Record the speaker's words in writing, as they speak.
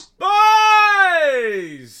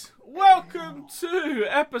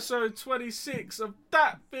episode 26 of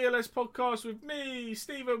That BLS podcast with me,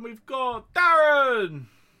 Stephen. We've got Darren.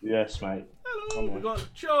 Yes, mate. Hello. We've got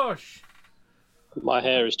Josh. My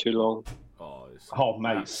hair is too long. Oh,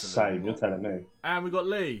 mate, same. You're telling me. And we've got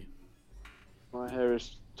Lee. My hair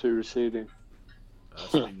is too receding.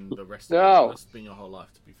 That's been the rest of No. That's been your whole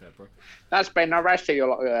life, to be fair, bro. That's been the rest of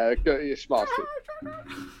your smart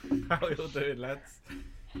How are you all doing, lads?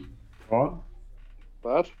 What?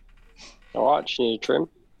 bud. Alright, just need a trim.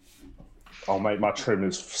 Oh, mate, my trim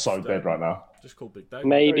is so dead right now. Just call Big Dave.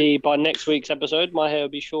 Maybe by next week's episode, my hair will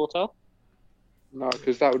be shorter. No,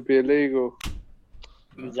 because that would be illegal.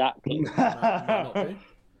 Exactly. Might not be. It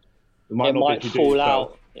might It not might be if you do fall it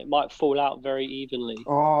yourself. out. It might fall out very evenly.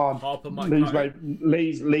 Oh, Harper might Lee's cut it.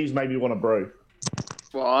 made me want to brew.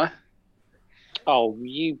 Why? Oh,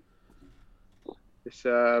 you. It's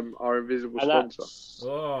our invisible And sponsor. that's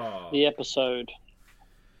Oh. the episode.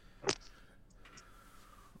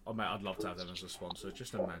 Oh, mate, I'd love to have them as a sponsor.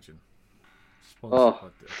 Just imagine. Sponsor Oh,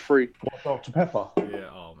 free. What, Dr. Pepper? Yeah,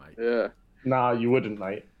 oh, mate. Yeah. Nah, you wouldn't,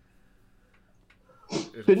 mate.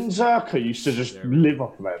 Didn't Zerka used to just live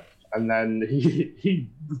off them? And then he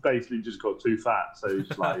basically just got too fat, so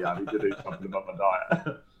he's like, yeah, I need to do something about my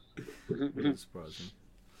diet. Really surprising.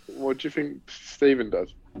 What do you think Stephen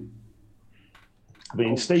does? I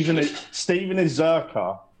mean, Stephen is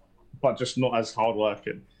Zerka, but just not as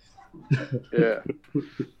hardworking. Yeah.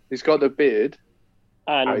 He's got the beard.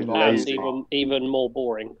 And lazy. even more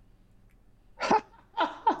boring.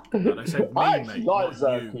 No, they said me, I actually mate, like not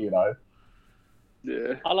Zerka, you. you know.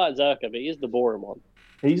 Yeah. I like Zerka, but he's the boring one.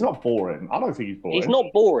 He's not boring. I don't think he's boring. He's not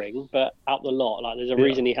boring, but out the lot. Like, there's a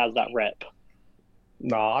reason he has that rep.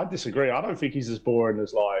 No, I disagree. I don't think he's as boring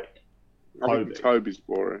as, like, I Toby. think Toby's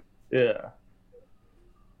boring. Yeah.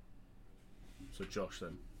 So Josh,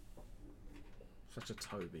 then. Such a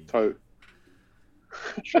Toby.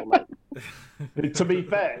 Sure, mate. To be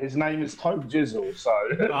fair, his name is Toby Jizzle, so...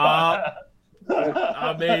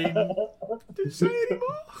 I mean, didn't say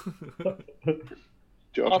anymore.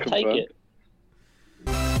 Josh I'll take confirmed. it.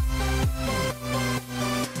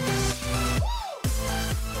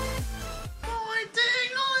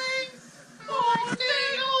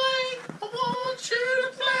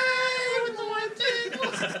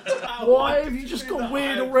 Why have you just got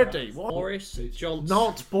weird already? What? Boris Johnson.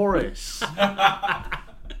 Not Boris.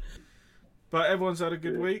 But everyone's had a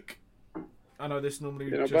good week. I know this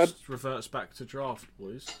normally Yeah, not just reverts back to draft,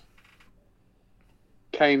 boys.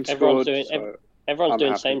 Kane Everyone's scored. doing- so Everyone's I'm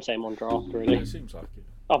doing happy. same on draft, Yeah, really. it seems like it.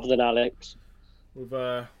 Other than Alex. We've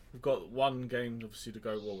got one game obviously to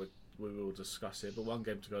go. Well, we will discuss it, but one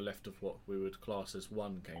game to go left of what we would class as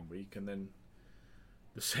one game week, and then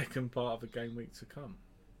the second part of the game week to come.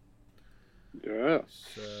 Yeah.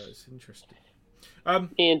 It's interesting.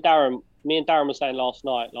 Me and Darren were saying last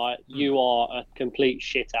night, like, you are a complete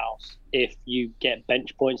shithouse if you get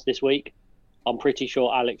bench points this week. I'm pretty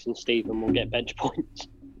sure Alex and Stephen will get bench points.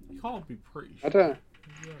 You can't be pretty sure. I don't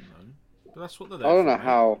You don't know. But that's what they're I there don't for. know mate.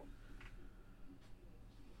 how.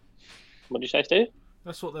 What did you say, Steve?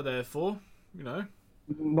 That's what they're there for. You know.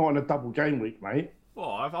 Not in a double game week, mate. Well,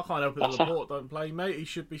 I can't help it. That's Laporte don't play, mate. He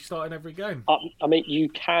should be starting every game. I mean, you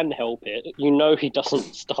can help it. You know he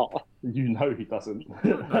doesn't start. You know he doesn't. I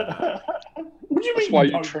don't know that. What do you That's mean why you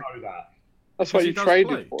you don't tra- know that? That's why Because he you does traded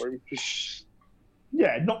play. for him. Just-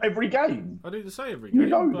 Yeah, not every game. I didn't say every You game,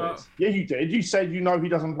 know but this. Yeah, you did. You said you know he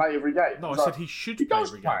doesn't play every game. no, I So, said he should he play does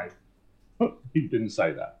every play. game. You didn't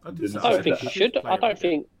say that. I You did didn't say I say don't think that. he that. should. Play I don't every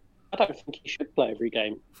game. think he should play every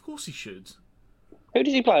game. Of course he should. Who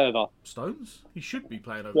does he play over? Stones. He should be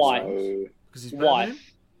playing over Why? Stones because he's better Why? than him.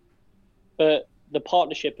 But the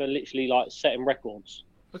partnership are literally like setting records.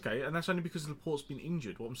 Okay, and that's only because Laporte's been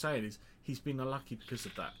injured. What I'm saying is he's been unlucky because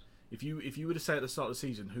of that. If you were to say at the start of the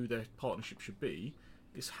season who their partnership should be,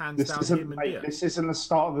 it's hands This down isn't, him and mate, Diaz. this isn't the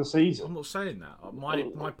start of the season. I'm not saying that.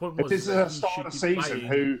 My point If was this is that the he start should of the be season,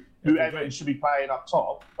 playing who every Everton game. should be playing up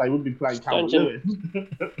top, they wouldn't be playing Calvert Stones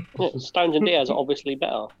Lewin. Yeah, Stones and Diaz are obviously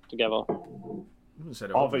better together. I wouldn't say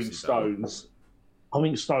they're I obviously think Stones. I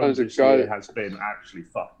think Stones Stones this a guy- year has been actually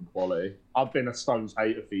fucking quality. I've been a Stones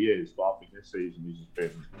hater for years, but I think this season he's just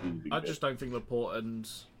been. I just don't think Laporte and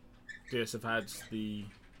Diaz have had the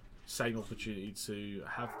same opportunity to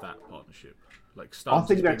have that partnership. Like Stones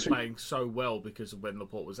think has that's- been playing so well because of when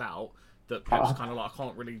Laporte was out that Pep's kind of like, I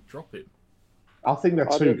can't really drop him. I think they're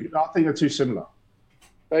I too. I think they're too similar.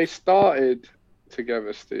 They started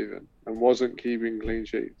together, Stephen, and wasn't keeping clean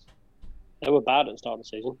sheets. They were bad at the start of the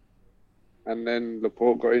season. And then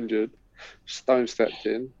Laporte got injured. Stone stepped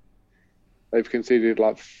in. They've conceded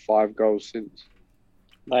like 5 goals since.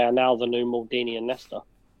 They are now the new Maldini and Nesta.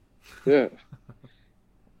 Yeah.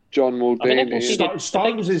 John Maldini. conceded-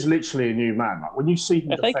 Stones is literally a new man. Like when you see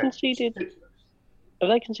him Have they defend, conceded? Have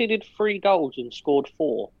they conceded 3 goals and scored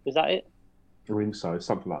 4? Is that it? I think so,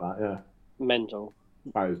 something like that. Yeah, Mental.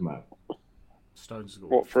 that is mad. Stones has got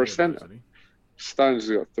What, for a 3 of those, centre? hasn't he? Stones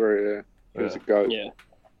has got 3, yeah. He's a goat. Yeah.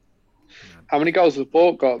 How many goals has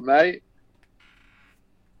Laporte got, mate?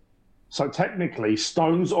 So technically,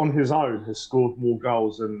 Stones on his own has scored more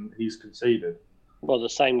goals than he's conceded. Well, the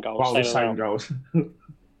same goal. Well, the same amount. goals.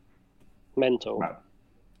 Mental. Mad.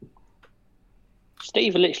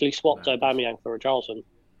 Steve literally swapped Mad. Aubameyang for Richarlison.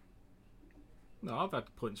 No, I've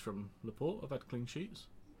had points from Laporte. I've had clean sheets.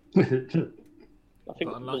 I think Got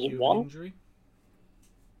was unlucky it with 1? injury.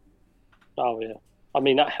 Oh yeah. I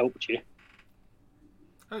mean that helped you.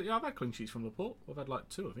 Oh, yeah, I've had clean sheets from Laporte. I've had like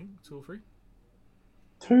 2, I think, 2 or 3.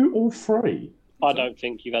 2 or 3? I don't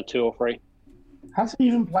think you've had 2 or 3. Has he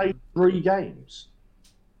even played 3 games?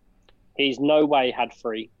 He's no way had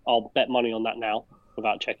 3. I'll bet money on that now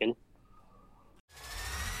without checking.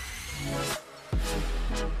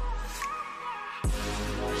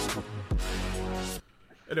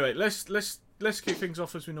 Anyway, let's kick things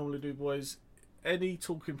off as we normally do, boys. Any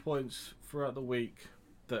talking points throughout the week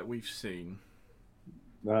that we've seen?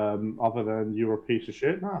 Other than you're a piece of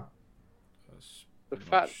shit? No. That's The pretty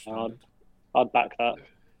fact- much standard. I'd back that.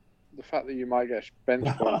 The fact that you might get bench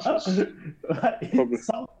points is probably-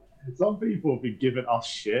 some people have been giving us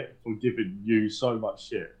shit for giving you so much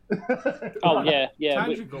shit. Oh yeah, yeah.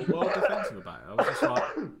 Tangent got well defensive about it. I was just like,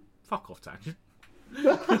 fuck off, Tangent.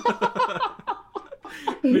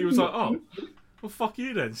 And he was like, oh, well, fuck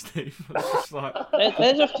you then, Steve. I was just like,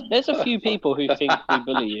 There's a few people who think we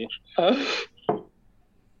bully you.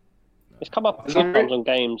 It's come up a few times on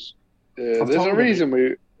games. Yeah, I've there's told a him. reason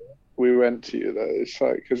we went to you though. It's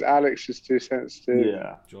like because Alex is too sensitive.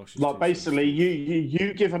 Yeah. Josh is Like too basically,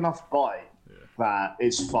 you give enough bite that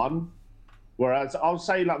it's fun. Whereas I'll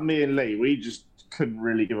say like me and Lee, we just couldn't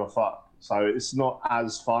really give a fuck. So it's not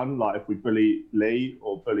as fun. Like if we bully Lee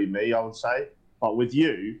or bully me, I would say. But with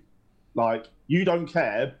you, like you don't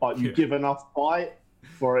care, but you Yeah. give enough bite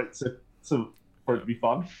for it to be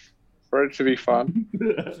fun. For it to be fun.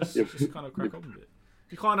 just kind of crack on with it.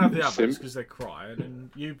 You can't have the others Simp. because they're crying, and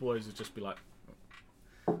you boys would just be like,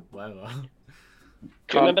 whatever. Do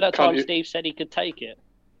you remember that Can't time you Steve said he could take it?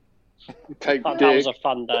 take That dick? was a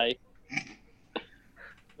fun day.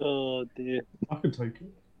 Oh dear. I can take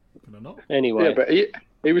it. Can I not? Anyway, Yeah, but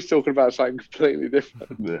he was talking about something completely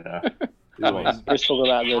different. Yeah. I mean, we're talking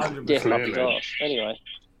about the 100% dick up his really. arse. Anyway,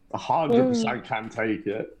 100% can take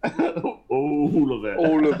it. All of it.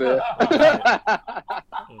 All of it.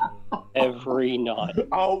 every night.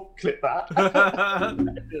 I'll clip that. on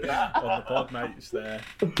the pod, mate, it's there.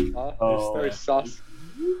 Oh. Very sus.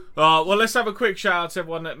 Well, let's have a quick shout out to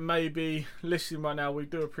everyone that may be listening right now. We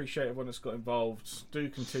do appreciate everyone that's got involved. Do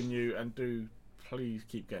continue and do please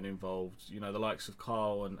keep getting involved. You know, the likes of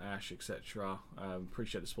Carl and Ash, etc.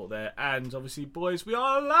 Appreciate the support there. And obviously, boys, we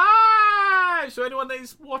are live! So anyone that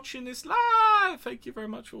is watching this live, thank you very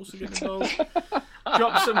much for also getting involved.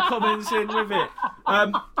 Drop some comments in with it.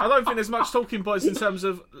 I don't think there's much talking points in terms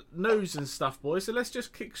of news and stuff, boys. So let's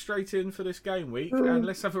just kick straight in for this game week and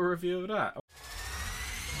let's have a review of that.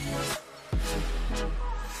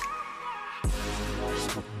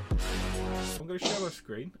 I'm going to share my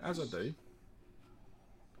screen, as I do.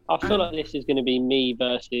 I feel like this is going to be me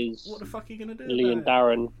versus What the fuck are you going to do? Lee and about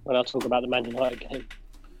Darren when I talk about the Man United game. it?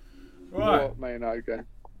 Right, What Man United game?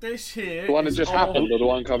 this here. The one that is just our- happened or the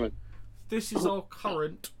one coming? This is our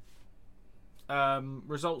current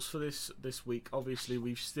results for this week. Obviously,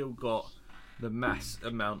 we've still got the mass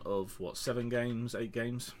amount of 7 games, 8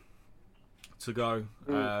 games to go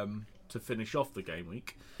to finish off the game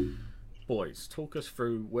week. Boys, talk us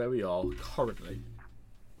through where we are currently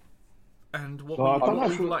and what Well, I don't know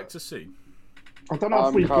we if would we- like to see. I don't know if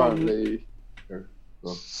I'm we've gone. currently Go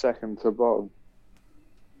on. second to bottom.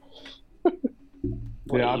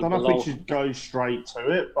 Yeah, I you don't know if belong. we should go straight to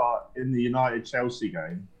it, but in the United Chelsea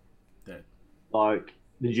game, Dead. like,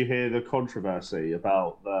 did you hear the controversy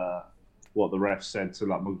about what the ref said to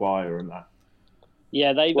like Maguire and that?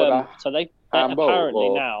 Yeah, they've What, they handball apparently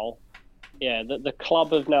or- now. Yeah, the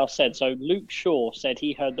club have now said. So Luke Shaw said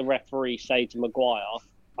he heard the referee say to Maguire,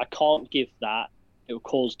 "I can't give that. It will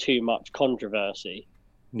cause too much controversy."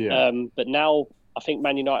 Yeah, But now I think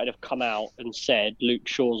Man United have come out and said Luke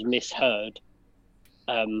Shaw's misheard,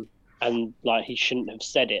 and like he shouldn't have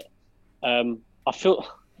said it. I feel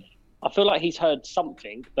like he's heard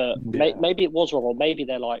something, but Yeah. maybe it was wrong, or maybe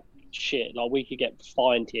they're like, shit, like we could get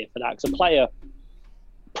fined here for that. Because a player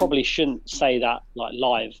probably shouldn't say that like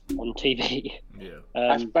live on TV. Yeah.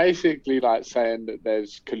 That's basically like saying that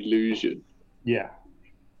there's collusion. Yeah.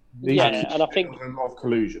 And I think a lot of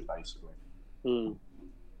collusion, basically.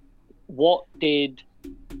 What did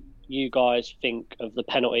you guys think of the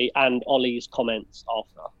penalty and Ollie's comments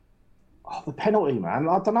after? Oh, the penalty, man.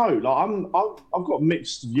 I don't know. Like, I've got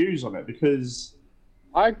mixed views on it because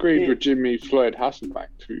I agreed with Jimmy Floyd Hasselbank,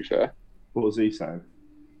 to be fair. what was he saying?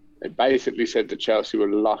 It basically said that Chelsea were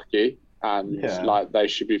lucky and like they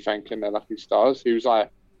should be thanking their lucky stars. He was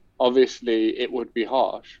like, obviously it would be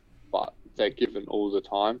harsh, but they're given all the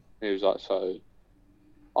time. He was like, so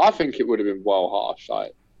I think it would have been well harsh.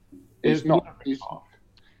 Like he's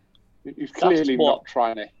clearly not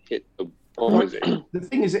trying to hit the ball, is he? The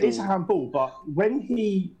thing is, it is a handball, but when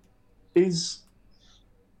he is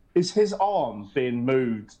his arm being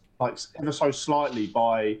moved like ever so slightly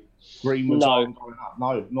by Greenwood's arm going up?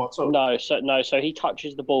 No, not at all. So he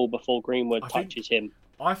touches the ball before Greenwood touches him.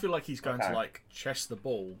 I feel like he's going to like chest the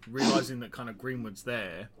ball, realizing that kind of Greenwood's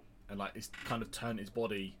there, and like he's kind of turned his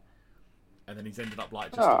body, and then he's ended up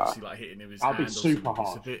like just obviously like hitting him with his hand. I'll be super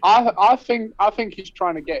hard. I think he's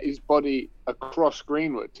trying to get his body across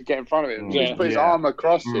Greenwood to get in front of him. So he's put his arm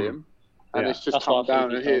across him, and it's just come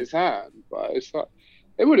down and hit his hand. But it's like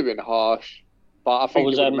it would have been harsh, but I think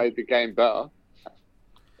it would have made the game better.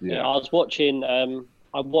 Yeah, I was watching.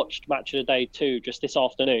 I watched Match of the Day 2 just this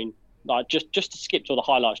afternoon, like just to skip to all the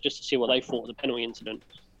highlights, just to see what they thought of the penalty incident.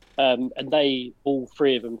 And they all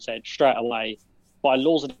three of them said straight away, by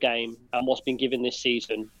laws of the game and what's been given this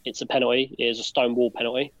season, it's a penalty. It is a stone wall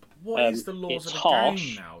penalty. What is the laws of the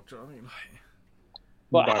game now? Do you know what I mean?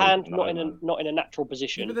 But a hand not in a natural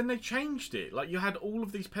position. Yeah, but then they changed it. Like you had all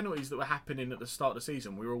of these penalties that were happening at the start of the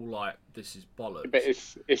season. We were all like, "This is bollocks." But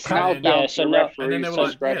it's now down to the referee's and then they were like,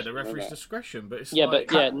 discretion. "Yeah, the referee's discretion." But it's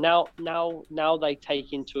now they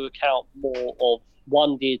take into account more of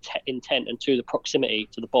one, the intent, and two, the proximity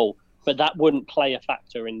to the ball. But that wouldn't play a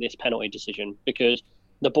factor in this penalty decision because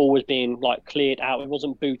the ball was being like cleared out. It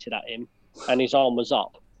wasn't booted at him, and his arm was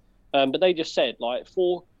up. But they just said like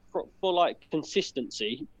for like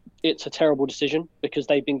consistency, it's a terrible decision because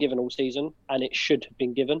they've been given all season and it should have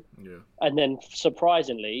been given. Yeah. And then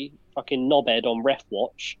surprisingly, fucking Knobhead on Ref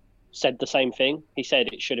Watch said the same thing. He said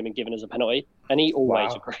it should have been given as a penalty, and he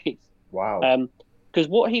always agrees. Wow. Because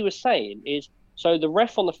what he was saying is, so the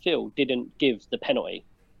ref on the field didn't give the penalty.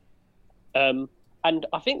 And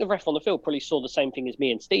I think the ref on the field probably saw the same thing as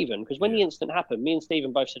me and Stephen, because when the incident happened, me and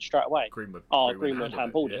Stephen both said straight away, Greenwood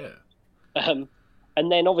handballed it. And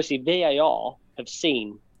then obviously VAR have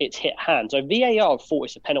seen it's hit hand. So VAR have thought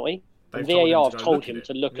it's a penalty. And VAR have told him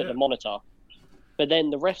to look at the monitor. But then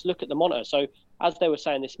the refs look at the monitor. So as they were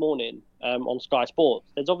saying this morning on Sky Sports,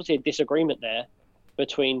 there's obviously a disagreement there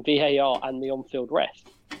between VAR and the on-field ref,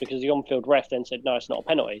 because the on-field ref then said, no, it's not a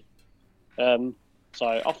penalty. So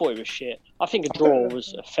I thought it was shit. I think a draw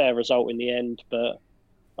was a fair result in the end, but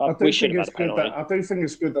we should have had a penalty. I do think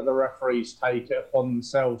it's good that the referees take it upon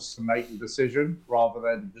themselves to make the decision rather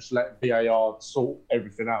than just let VAR sort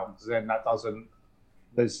everything out. Because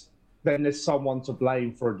then there's someone to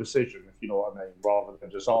blame for a decision, if you know what I mean, rather than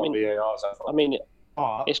just VAR's effort. I mean,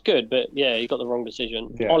 it's good, but yeah, he got the wrong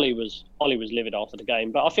decision. Yeah. Ollie was livid after the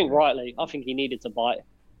game, but I think rightly. I think he needed to bite,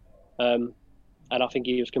 and I think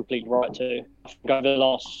he was completely right to. I think over the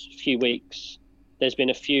last few weeks, there's been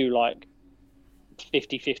a few like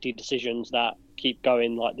 50-50 decisions that keep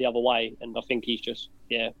going like the other way, and I think he's just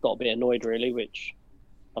got a bit annoyed really, which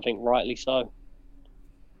I think rightly so.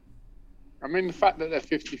 I mean, the fact that they're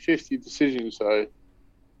 50-50 decisions, though,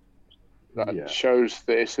 shows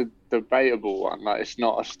that it's a debatable one. Like, it's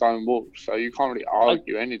not a stone wall, so you can't really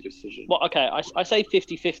argue any decision. Well, okay, I say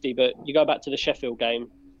 50-50, but you go back to the Sheffield game,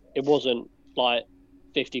 it wasn't like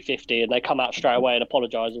 50-50, and they come out straight away and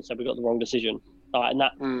apologise and said we got the wrong decision. And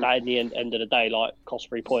that in the end of the day, like, cost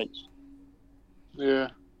 3 points. Yeah.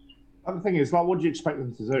 And the thing is, like, what do you expect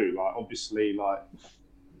them to do? Like, obviously, like...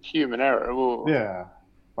 human error. Well... Yeah.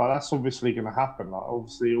 Like, that's obviously going to happen. Like,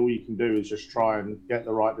 obviously, all you can do is just try and get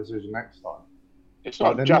the right decision next time. It's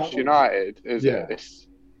not just United, is it? It's...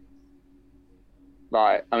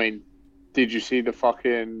 Like, I mean, did you see the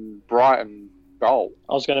fucking Brighton goal?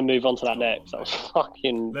 I was going to move on to that next. That was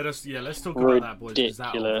fucking let's talk about that, boys, because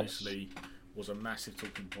that obviously was a massive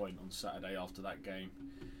talking point on Saturday after that game.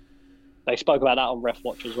 They spoke about that on Ref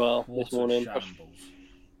Watch as well this morning.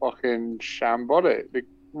 Fucking shambolic. The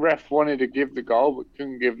ref wanted to give the goal but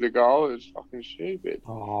couldn't give the goal. It was fucking stupid.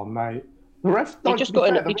 Oh, mate. The ref,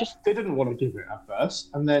 didn't want to give it at first,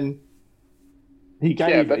 and then He gave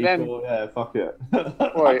Yeah, it. but He then- thought, yeah, fuck it. He just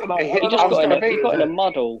I was got gonna he be- got in a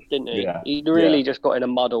muddle, didn't he? Yeah. He really Yeah. just got in a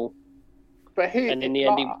muddle. But And in the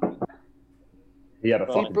end, He had a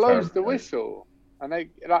He he fucking blows the terrible game. whistle, and they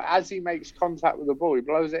like as he makes contact with the ball, he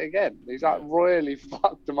blows it again. He's like royally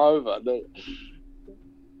fucked him over.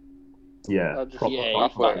 Yeah, I just- proper Yeah,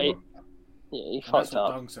 fuck he fucked- it. yeah, he And that's fucked what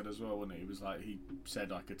up. Dunk said as well, wasn't he? He was like, he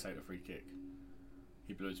said I could take the free kick.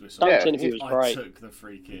 He blew his whistle. Dunk's Yeah, interview was I great. took the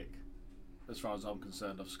free kick. As far as I'm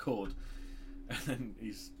concerned, I've scored. And then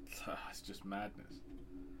it's just madness.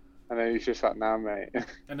 And then he's just like, "Nah, mate."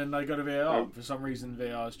 And then they go to VAR. For some reason,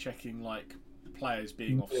 VAR is checking like players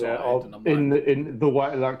being offside. Yeah, and I'm in the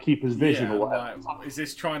way like keeper's vision yeah, or I'm whatever. like, is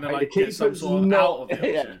this trying to Like, like the get some keeper's sort of not- out of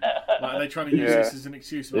the option? Like, are they trying to use Yeah. this as an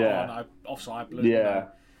excuse? Like, Yeah. oh no, offside, blue. Yeah.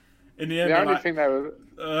 In the end, The they're only like, thing they were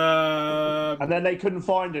And then they couldn't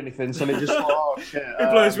find anything, so they just thought, oh shit. he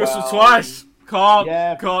blew his whistle well, twice. Can't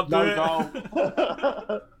do no it.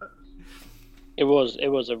 goal. It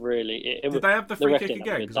was a really. It, Did they have the they free reckon kick that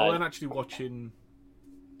again? was Because I day. wasn't actually watching.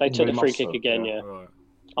 They took They the free must kick have, again, yeah. yeah. Right.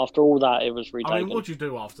 After all that, it was retaken. I mean, what'd you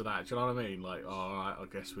do after that? Do you know what I mean? Like, all right, I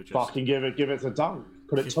guess we're just. Fucking give it to Dunk.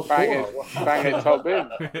 Put it top bang corner. it, bang it top in.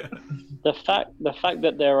 The fact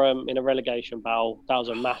that they're in a relegation battle, that was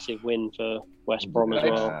a massive win for West Brom as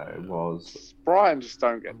well. Yeah, it was. Brighton just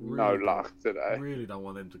don't get no Really luck I today. really don't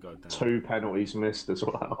want them to go down. 2 penalties missed as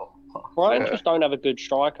well. Brighton Yeah. just don't have a good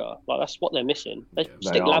striker. Like that's what they're missing. They Yeah. They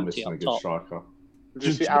stick are Lamptey missing a up good top. striker. Did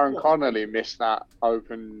you see Aaron Connolly miss that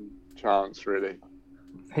open chance? Really?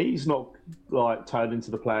 He's not like turned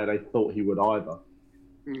into the player they thought he would either.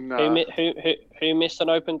 No. Who missed an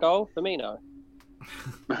open goal? Firmino.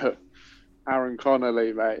 Aaron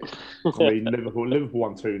Connolly, mate. I mean, Liverpool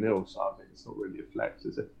won 2-0, so I mean, it's not really a flex,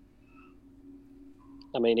 is it?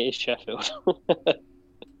 I mean, it is Sheffield.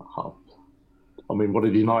 Oh. I mean, what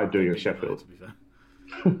did United do against To Sheffield? be fair.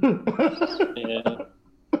 Yeah.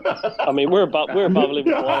 I mean, we're above Liverpool.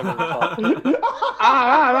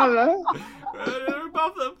 They're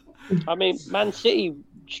above them. I mean, Man City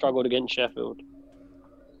struggled against Sheffield.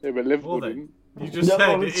 Yeah, but Liverpool Well, then. didn't. You just No, said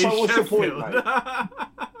well, it so is what's the point,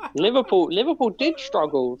 Sheffield. Liverpool did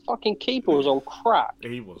struggle. Fucking keeper was on crack.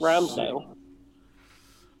 He was. Ramsdale.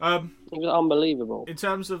 It was unbelievable. In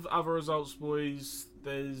terms of other results, boys,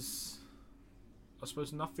 there's, I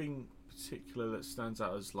suppose, nothing particular that stands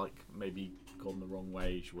out as like maybe gone the wrong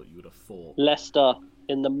way, what you would have thought. Leicester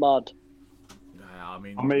in the mud. Yeah, I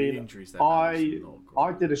mean, I mean, the injuries they've had is not great.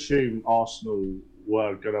 I did assume Arsenal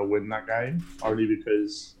were going to win that game, only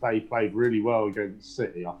because they played really well against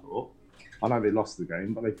City, I thought. I know they lost the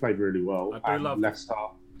game, but they played really well. I do And love- Leicester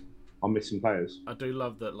are missing players. I do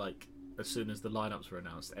love that, like, as soon as the lineups were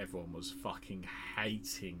announced, everyone was fucking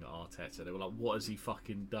hating Arteta. They were like, what has he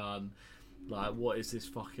fucking done? Like, what is this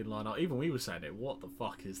fucking lineup? Even we were saying it, what the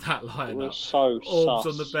fuck is that It lineup? was so Orbs sus.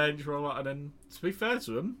 on the bench, right? And then, to be fair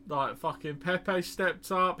to him, like, fucking Pepe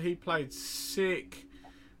stepped up. He played sick.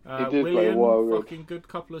 He did play William, well, good. fucking good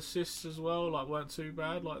couple of assists as well. Like, weren't too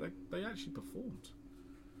bad. Like, they actually performed.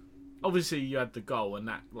 Obviously, you had the goal and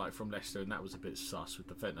that, like, from Leicester, and that was a bit sus with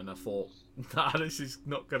the defence. And I thought, nah, this is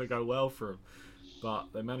not going to go well for them. But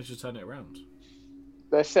they managed to turn it around.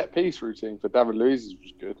 Their set piece routine for David Luiz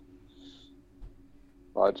was good.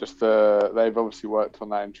 Like just they've obviously worked on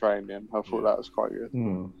that in training. I thought that was quite good.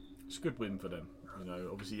 It's a good win for them. You know,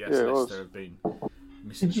 obviously, yes, Yeah, it was. Leicester have been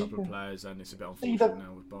missing a couple of players, and it's a bit unfortunate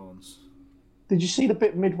now with Barnes. Did you see the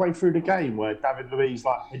bit midway through the game where David Luiz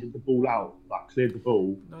like headed the ball out, like cleared the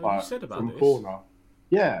ball No, you like, said about from this. the corner?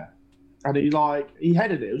 Yeah, and he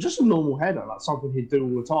headed it. It was just a normal header, like something he'd do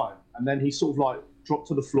all the time. And then he sort of like dropped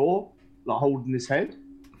to the floor, like holding his head,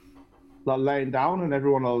 like laying down, and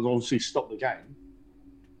everyone else obviously stopped the game.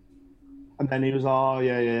 And then he was, oh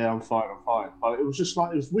yeah, I'm fine. But it was just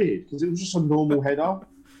like it was weird because it was just a normal header,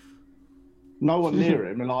 no one near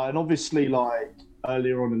him, and obviously like.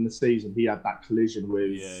 Earlier on in the season, he had that collision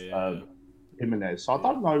with Jimenez. So I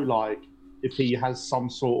don't know, like, if he has some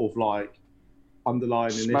sort of like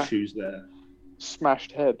underlying issues there.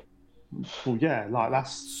 Smashed head. Well, yeah, like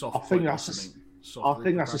that's. Soft I think point, that's. something. Soft I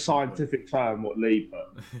think that's a repercussion point. scientific term. What Lee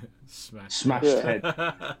put. Smashed Yeah. head.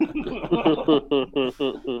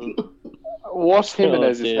 What's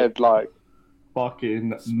Jimenez's dear. head like?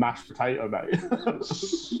 Fucking mashed potato, mate.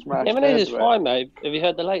 Smashed Jimenez head, is mate. fine, mate. Have you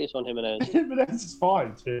heard the latest on Jimenez? Jimenez is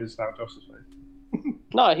fine. Cheers, now Josh's face.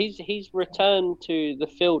 No, he's returned to the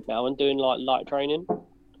field now and doing like light training.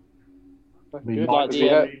 I mean, Like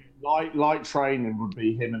the, light training would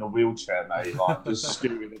be him in a wheelchair, mate, like just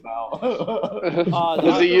scooting about. I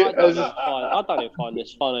Has he- has- don't find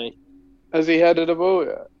this funny. Has he headed a ball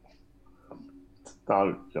yet?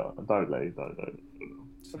 Don't, Lee, don't.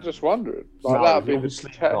 I'm just wondering. No, That'd be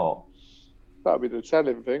obviously not. That'd be the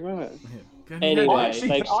telling thing, wouldn't it? Yeah. Anyway, I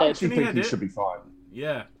actually Can he think he edit? should be fine.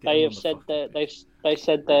 Yeah. They have said that they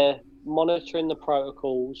said they're monitoring the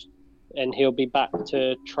protocols, and he'll be back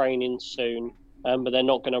to training soon. But they're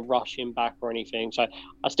not going to rush him back or anything. So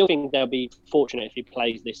I still think they'll be fortunate if he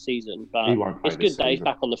plays this season. But He won't play it's good this that he's season.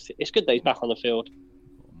 back on the. It's good that he's back on the field.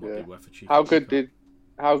 Yeah. Yeah.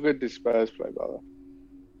 How good did Spurs play, by the way?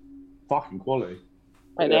 Fucking quality.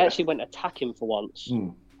 Like, they actually went attacking for once.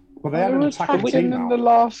 But they had an attacking team in now. the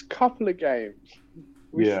last couple of games.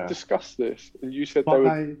 We Yeah. discussed this, and you said But they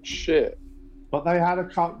were shit. But they had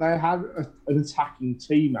an attacking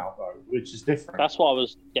team out though, which is different. That's what I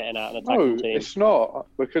was getting at. An attacking No, team. it's not,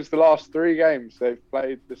 because the last 3 games they've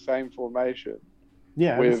played the same formation.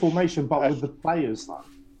 Yeah, the with- formation, but with the players though.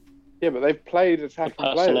 Yeah, but they've played The attacking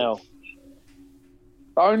personnel. players.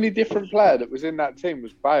 The only different player that was in that team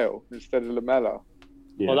was Bale instead of Lamella.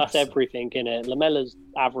 Yeah, Well, that's everything, innit? Lamella's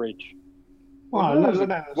average. Well, Lamella's a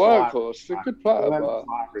Lamella's workhorse, a good player, Lamella's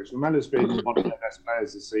average. Lamella's been one of the best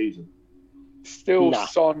players this season. Still Nah,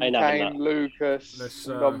 Son, ain't having Kane, Lucas, Let's,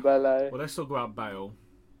 Ndombele. Well, let's talk about Bale.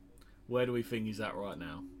 Where do we think he's at right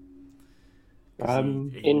now?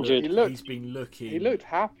 Injured. He's been looking. He looked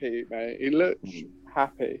happy, mate. He looked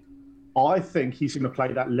happy. I think he's going to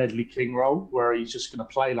play that Ledley King role, where he's just going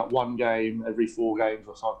to play like one game every 4 games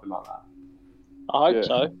or something like that. I hope Yeah.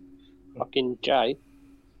 so. Fucking Jay.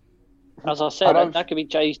 As I I said, don't- that could be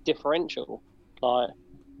Jay's differential. Like,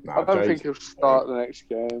 No, I don't Jay's- think he'll start the next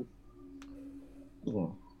game.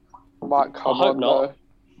 Mm. Might come hope on not. though.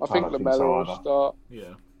 I think don't think Lamella so will either. start.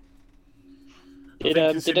 Yeah.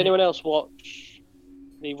 did anyone else watch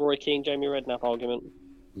the Roy Keane, Jamie Redknapp argument?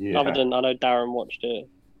 Yeah. Other than, I know Darren watched it.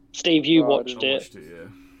 Steve, you No, I watched didn't it. Watched it,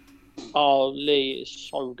 yeah. Oh, Lee, it's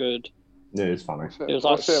so good. Yeah, it's funny. It was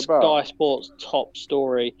like What's it about? Sky Sports top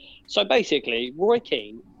story. So basically, Roy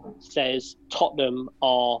Keane says Tottenham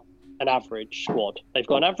are an average squad. They've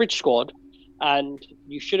got an average squad, and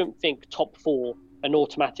you shouldn't think top 4 and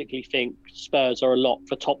automatically think Spurs are a lot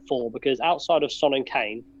for top 4, because outside of Son and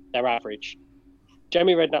Kane, they're average.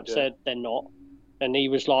 Jamie Redknapp said they're not. And he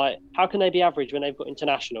was like, how can they be average when they've got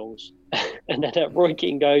internationals? And then Roy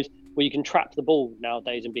Keane goes, well, you can trap the ball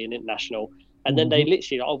nowadays and be an international. And then they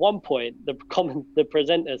literally, at one point, the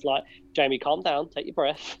presenter's like, Jamie, calm down, take your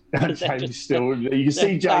breath. Jamie's still. You can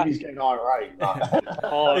see Jamie's getting irate.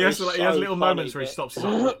 Oh, he has, it's he has so little funny, moments where he but- stops. He's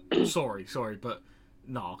like, sorry, but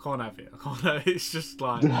no, I can't have it. I can't have it. It's just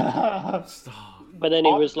like, stop. But then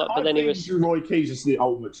he was like, I think Roy Keane's just the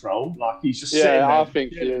ultimate troll. Like he's just sitting there. I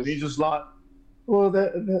think he is. He's just like, well,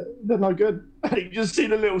 they're no good. You just see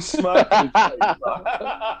the little smirk. on his face,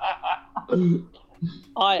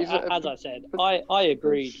 like. as I said, I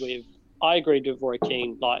agreed with Roy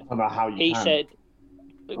Keane. Like I don't know how you he can. said,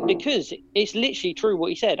 because it's literally true what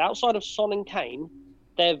he said. Outside of Son and Kane,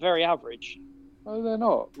 they're very average. No, they're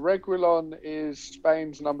not. Reguilon is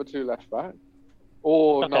Spain's number 2 left back,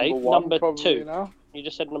 or Okay, number 1 number probably 2. now. You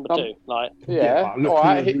just said number Num- 2. Like, Yeah, but look all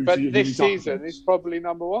right. who's But who's this up season, against. he's probably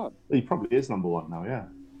number 1. He probably is number 1 now. Yeah.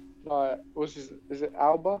 Like, is it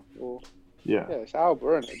Alba or? Yeah. Yeah, it's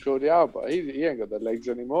Alba, isn't it? Jordi Alba. He ain't got the legs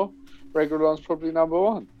anymore. Reguilon's probably number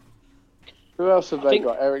 1. Who else have they think-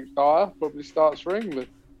 got? Eric Dyer probably starts for England.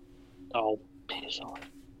 oh, piss off.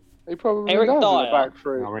 He probably Eric does in Dyer. the back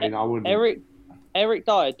 3. I mean, I wouldn't. Eric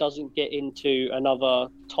Dyer doesn't get into another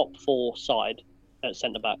top 4 side at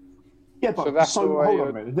centre back. Yeah, but So that's the way hold on a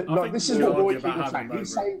you're- minute. I Look, think this is we what Roy argue Keane about was saying. having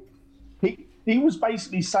He's him saying he was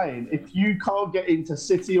basically saying if you can't get into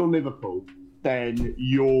City or Liverpool, then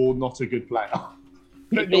you're not a good player.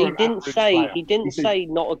 He didn't say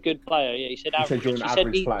not a good player. Yeah, he said He said average. you're an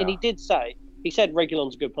average player. And he did say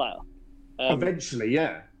Reguilon's a good player. Eventually,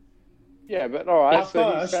 yeah. Yeah, but all right. At So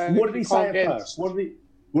he's first, saying what if did he you say can't at get first? What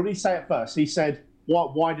did he say at first? He said,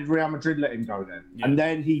 why did Real Madrid let him go then? Yeah. And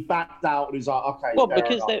then he backed out and he's like, okay. Well, fair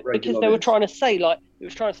because enough, they Reguilon were is.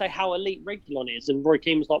 trying to say how elite Reguilon is, and Roy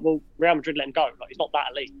Keane was like, well, Real Madrid let him go. Like, he's not that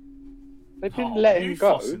elite. They didn't Oh, let you him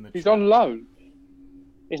go. fussing the He's chat. on loan.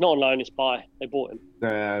 He's not on loan. It's buy. They bought him.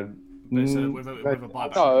 But it's with a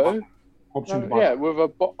buyback. No, Option to no buy, yeah, with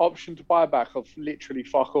an option to buy back of literally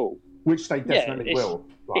fuck all. which they definitely it's- will.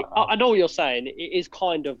 Like, I know what you're saying. It is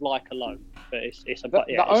kind of like a loan, but it's a The,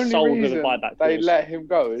 yeah, the it's only sold with a reason buyback they clause. let him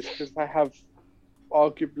go is because they have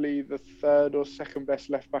arguably the 3rd or 2nd best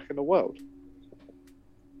left back in the world.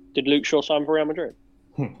 Did Luke Shaw sign for Real Madrid?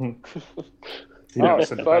 yeah, Oh, it's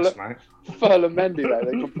the Furlan- best, mate. Ferland Mendy, mate,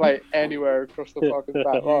 they can play anywhere across the fucking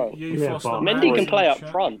back line. Yeah, but- Mendy can play up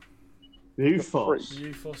front. You The fuss.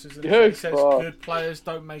 freak. Ufos is Yeah, he says but- good players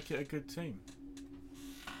don't make it a good team.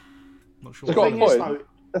 Not sure. The Got a thing is, point.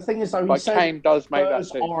 though, the thing is, though, he But said Kane does make that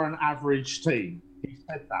Spurs team. are an average team. He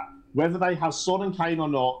said that. Whether they have Son and Kane or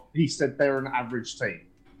not, he said they're an average team.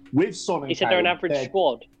 With Son and He said Kane, they're an average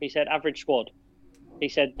squad. He said average squad. He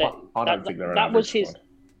said that. I don't think they're an that average was his. squad.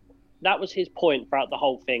 That was his point throughout the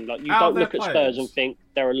whole thing. Like, you Out of don't look their at Spurs players, and think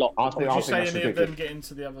they're a lot. I think Would you say that's any of ridiculous. them get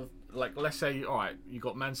into the other? Like, let's say, all right, you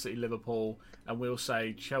got Man City, Liverpool, and we'll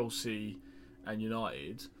say Chelsea and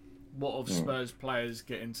United. What of Spurs players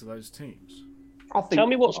get into those teams? I think, Tell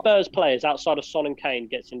me what Spurs players outside of Son and Kane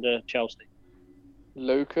gets into Chelsea.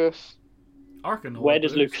 Lucas I reckon. Where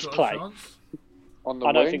does Højbjerg's Lucas got a play? chance. on the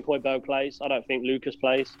I don't wing. think Højbjerg plays. I don't think Lucas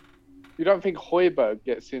plays. You don't think Højbjerg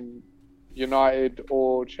gets in United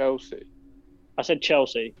or Chelsea? I said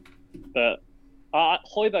Chelsea, but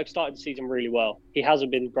Højbjerg started the season really well. He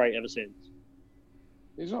hasn't been great ever since.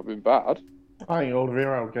 He's not been bad. I think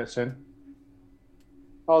Alderweireld gets in.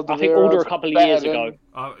 Oh, I think Alder a couple of years ago.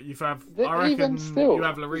 You have. Th- I reckon even still, you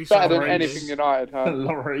have he's Lloris better over than anything Mendy. United had.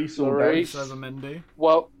 Lloris all Lloris. day. Over Mendy.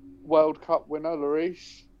 Well, World Cup winner,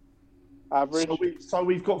 Lloris. Average. So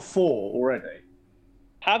we've got 4 already.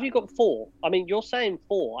 How have you got 4? I mean, you're saying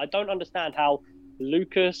 4. I don't understand how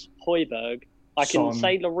Lucas, Højbjerg. I can Son,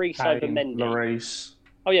 say Lloris over Kane, Mendy. Lloris.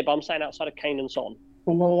 Oh yeah, but I'm saying outside of Kane and Son.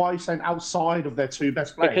 Well, why are you saying outside of their 2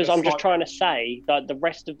 best players? Because I'm That's just like- trying to say that the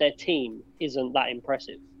rest of their team isn't that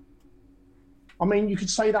impressive. I mean, you could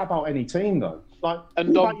say that about any team, though. Like, And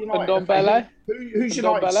what Dom- about United? and Ndombele? Who's And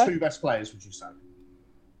United's Ndombele? 2 best players, would you say?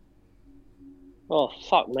 Oh,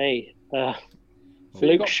 fuck me. So you've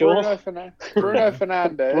Luke got Shaw. Bruno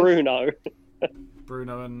Fernandes. Bruno.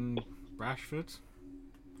 Bruno and Rashford.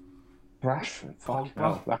 Rashford. Fuck Pogba.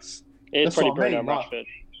 hell, that's It's pretty what I Bruno mean, and like- Rashford.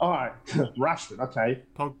 all right. Rashford, okay.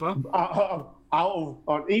 Pogba.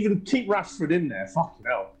 Even keep Rashford in there. Fucking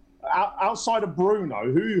hell. Outside of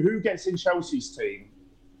Bruno, who gets in Chelsea's team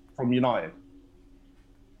from United?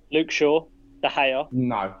 Luke Shaw, De Gea.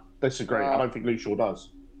 No, disagree. I don't think Luke Shaw does.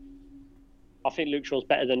 I think Luke Shaw's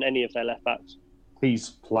better than any of their left backs. He's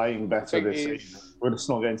playing better think this he's- season. We're just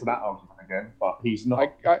not getting to that argument again, but he's not.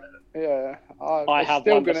 I have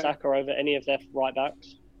still Wan-Bissaka over any of their right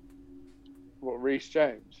backs. What, Reece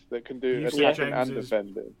James that can do Reece attacking James and is-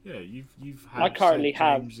 defending. Yeah, you've I had. currently said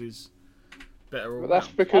have- James is better. All But that's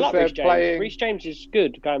round. I because like they're Reece James. playing. Reece James is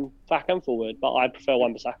good going back and forward, but I prefer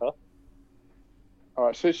Wan-Bissaka. All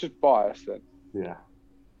right, so it's just bias then. Yeah.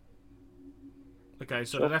 Okay,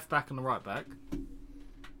 so Sure. the left back and the right back.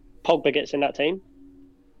 Pogba gets in that team.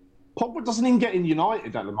 Pogba doesn't even get in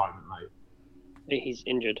United at the moment, mate. He's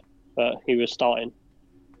injured, but he was starting.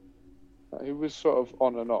 He was sort of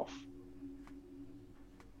on and off.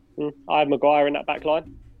 I have Maguire in that back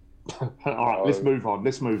line. All right, let's move on.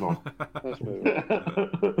 Let's move on. Let's move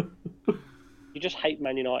on. You just hate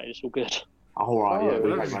Man United. It's all good. All right, yeah,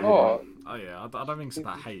 we Oh, hate it's Man not. United. Oh yeah, I don't think it's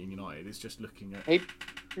about hating United. It's just looking at.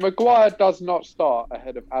 Maguire does not start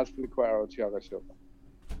ahead of Azpilicueta or Thiago Silva.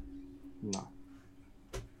 No.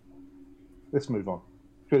 Let's move on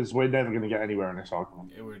because we're never going to get anywhere in this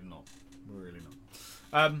argument. Yeah, we're not. We're really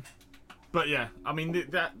not. But yeah, I mean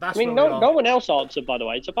that's. I mean, where we no are. one else answered, by the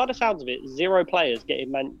way. So by the sounds of it, 0 players get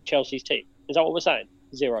in Chelsea's team. Is that what we're saying?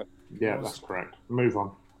 0. Yeah, that's correct. Move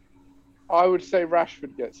on. I would say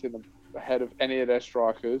Rashford gets in ahead of any of their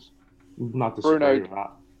strikers. Not disagree Bruno- with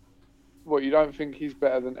that. What, you don't think he's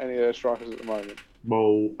better than any of their strikers at the moment?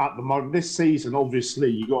 Well, at the moment, this season, obviously,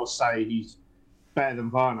 you got to say he's better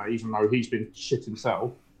than Werner, even though he's been shit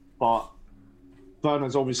himself. But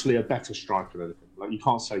Werner's obviously a better striker than him. Like, you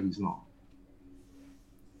can't say he's not.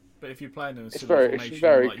 But if you're playing in a It's similar very, formation, it's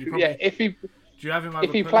very. like, you probably, Yeah, if he do you have him over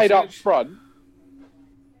if he played up Pulisic? front,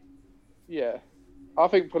 yeah, I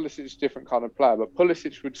think Pulisic's a different kind of player. But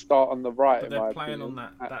Pulisic would start on the right. But in my they're playing opinion.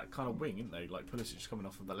 on that kind of wing, aren't they? Like Pulisic's coming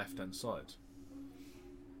off of the left hand side,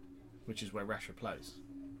 which is where Rashford plays.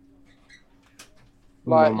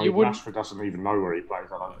 Like, Normally, you wouldn't- Rashford doesn't even know where he plays.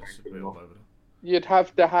 I Oh, don't it's a think. bit all over there. You'd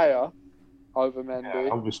have De Gea over Mendy. Yeah,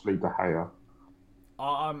 obviously, De Gea.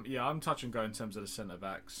 I'm touch and go in terms of the centre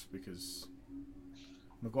backs because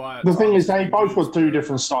Maguire. The thing is, they times both good, got 2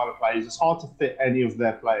 different style of plays. It's hard to fit any of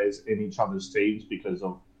their players in each other's teams because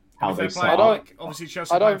of how If they they're playing, start. like, obviously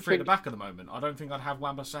Chelsea I are playing don't 3 at the think- back at the moment. I don't think I'd have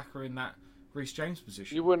Wan-Bissaka in that Reece James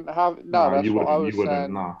position. You wouldn't have that's you what I wouldn't. was You wouldn't.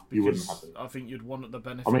 saying. No, you wouldn't Because have it. I think you'd want the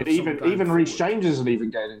benefit. I mean, of someone going even Reece forward. James isn't even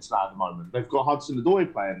getting into that at the moment. They've got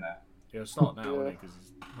Hudson-Odoi playing there. He'll start now, Yeah. because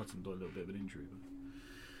Hudson got a little bit of an injury.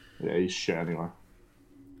 But Yeah, he's shit anyway.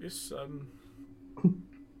 it's I don't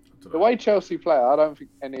The know. way Chelsea play, I don't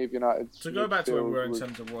think any of United's To go back to where we were in midfield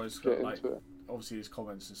terms of Roy's, would like get into it. obviously his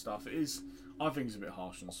comments and stuff, it is. I think it's a bit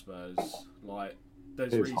harsh on Spurs. Like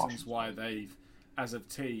there's It is harsh reasons on why they've as a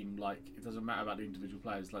team, like it doesn't matter about the individual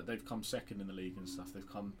players. Like they've come second in the league and stuff. They've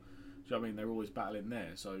come. Do you know what I mean? They're always battling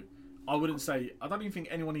there. So I wouldn't say. I don't even think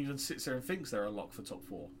anyone even sits there and thinks they're a lock for top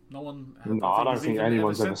 4. No one. No, I don't think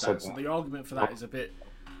anyone's ever said that. So the argument for that is a bit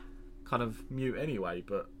kind of mute anyway.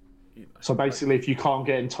 But you know, so basically, if you can't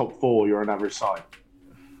get in top 4, you're an average side.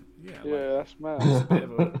 Yeah, that's mad. It's a bit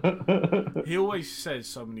of a, he always says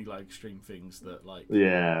so many like extreme things that like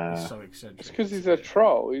he's so eccentric. It's because he's a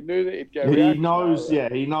troll. He knew that he'd get. He knows,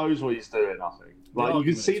 he knows what he's doing. I think, like you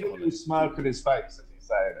can see the little smirk on his face as he's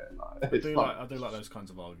saying it. Like, I do like those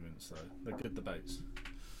kinds of arguments, though. They're good debates.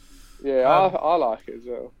 Yeah, I like it as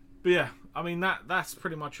well. But yeah, I mean that's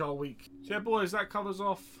pretty much our week. So yeah, boys, that covers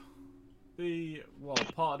off the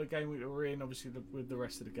part of the game we were in. Obviously, with the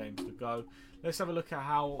rest of the games to go. Let's have a look at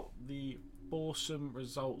how the awesome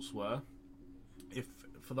results were. If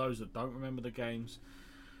for those that don't remember the games,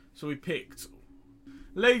 so we picked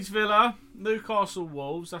Leeds Villa, Newcastle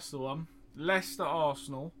Wolves. That's the one. Leicester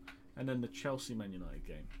Arsenal, and then the Chelsea Man United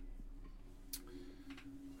game.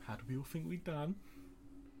 How do we all think we've done?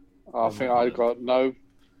 I think I got no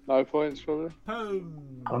points probably.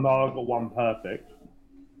 Boom. I know I got one perfect.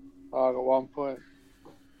 I got 1 point.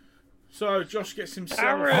 So Josh gets himself.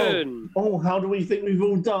 Aaron! Oh, how do we think we've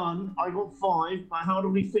all done? I got 5, but how do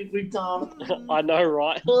we think we've done? I know,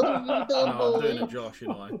 right? No, I'm doing a Josh, you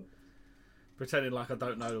know. Pretending like I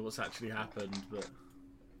don't know what's actually happened, but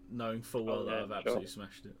knowing full well that I've absolutely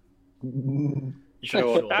smashed it.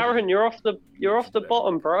 Sure. Darren, you're off the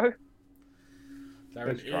bottom, bro.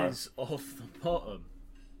 Darren is off the bottom.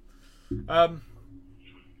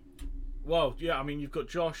 Well, yeah, I mean, you've got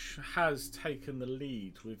Josh has taken the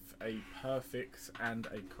lead with a perfect and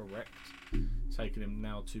a correct, taking him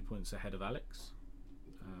now 2 points ahead of Alex.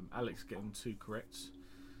 Alex getting 2 corrects,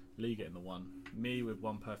 Lee getting the 1, me with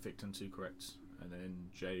 1 perfect and 2 corrects, and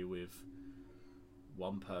then Jay with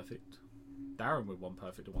 1 perfect, Darren with 1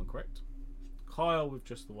 perfect and 1 correct, Kyle with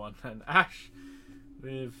just the 1, and Ash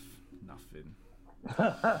with nothing.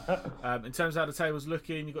 In terms of how the table's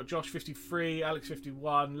looking, you've got Josh 53, Alex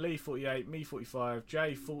 51, Lee 48, me 45,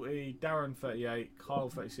 Jay 40, Darren 38, Kyle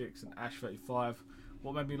 36, and Ash 35.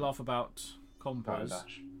 What made me laugh about Compos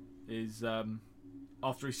is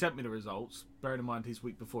after he sent me the results, bearing in mind his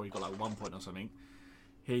week before he got like 1 point or something,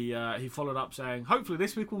 he followed up saying, hopefully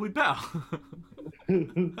this week will be better.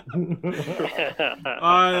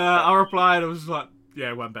 I replied, I was like,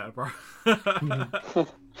 yeah, it went better, bro.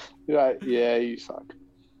 You're like, yeah, you suck.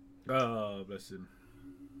 Oh, bless him.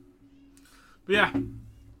 But yeah.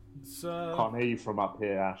 Can't hear you from up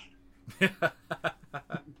here, Ash.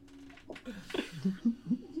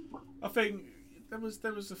 I think there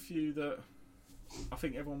was a few that I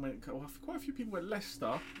think everyone went. Well, quite a few people went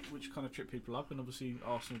Leicester, which kind of tripped people up, and obviously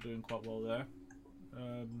Arsenal doing quite well there.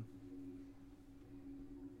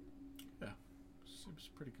 Yeah, it was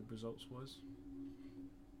pretty good results wise.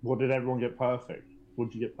 What did everyone get perfect? What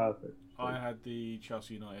did you get perfect? I had the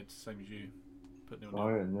Chelsea United, same as you. Put 0-0. Oh,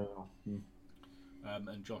 yeah, no.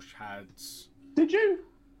 And Josh had. Did you?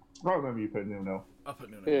 I don't remember you putting 0-0. I put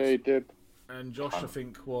 0-0. Yeah, he did. And Josh, I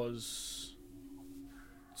think, was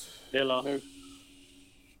Villa. No.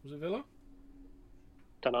 Was it Villa?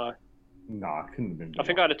 Don't know. No, I couldn't have been. I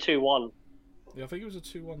think I had a 2-1. Yeah, I think it was a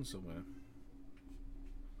 2-1 somewhere.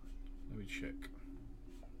 Let me check.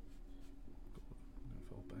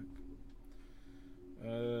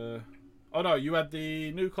 Oh no, you had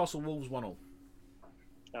the Newcastle Wolves 1-0.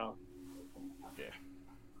 Oh.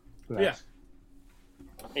 Yeah.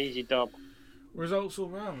 Easy dub. Results all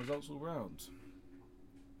round.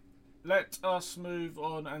 Let us move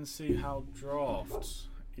on and see how draft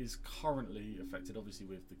is currently affected, obviously,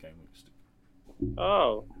 with the game weeks.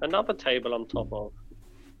 Oh, another table on top of.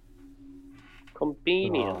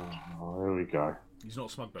 Convenient. Oh, here we go. He's not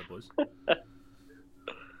smug, though, boys.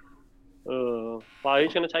 Well,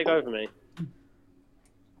 who's going to take over me?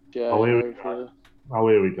 Yeah, Oh, here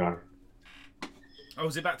we go. Oh,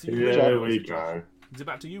 is it back to you? Here we go. Is it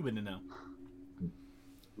back to you winning now?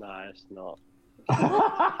 No, it's not.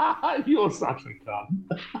 You're such a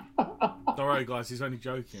cunt. Don't worry, guys. He's only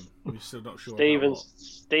joking. We're still not sure.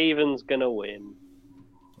 Steven's going to win.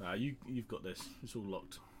 You've got this. It's all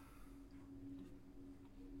locked.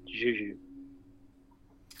 Juju.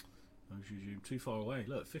 Oh, Juju, too far away.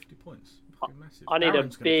 Look, 50 points. Fucking massive. I need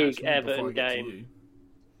Darren's a gonna catch big me before I Everton get to game. you.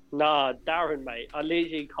 Nah, Darren, mate. I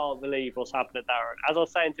literally can't believe what's happened to Darren. As I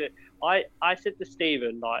was saying to I said to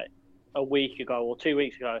Steven like a week ago or 2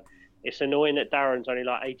 weeks ago, it's annoying that Darren's only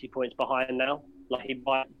like 80 points behind now. Like he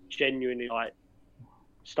might genuinely like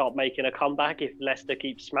start making a comeback if Leicester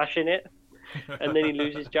keeps smashing it. and then he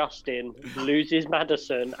loses Justin, loses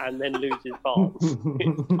Maddison, and then loses Barnes.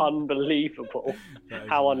 It's unbelievable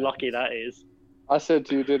how unlucky that is. I said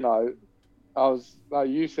to you, didn't I?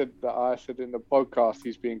 You said that I said in the podcast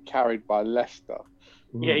he's being carried by Leicester.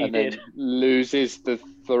 Yeah, you did. Then loses the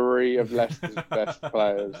 3 of Leicester's best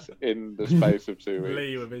players in the space of 2 weeks.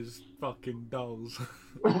 Lee with his fucking dolls.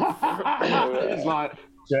 He's like,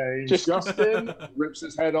 James Justin rips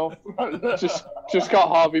his head off. just got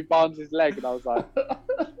Harvey Barnes' leg, and I was like,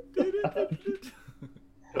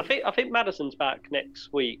 I think Maddison's back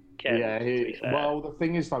next week. Ken, yeah. Well, the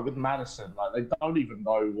thing is, like with Maddison, like they don't even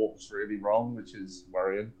know what's really wrong, which is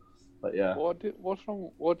worrying. But yeah, what's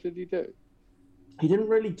wrong? What did he do? He didn't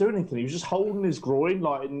really do anything. He was just holding his groin,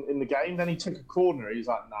 like in the game. Then he took a corner. He's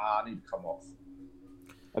like, "Nah, I need to come off."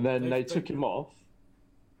 And then they took him off,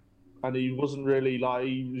 and he wasn't really like.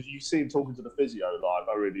 You see him talking to the physio, like,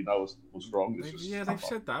 "I really know what's wrong." They've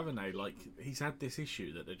said that, haven't they? Like he's had this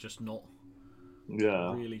issue that they're just not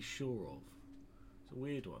really sure of. It's a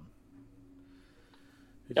weird one.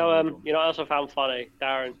 You know, I also found funny,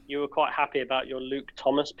 Darren. You were quite happy about your Luke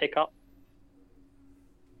Thomas pickup.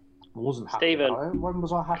 I wasn't happy. Stephen, when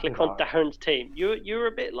was I happy? Click on Darren's team. You were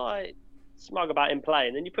a bit like smug about him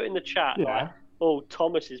playing, then you put in the chat like, "Oh,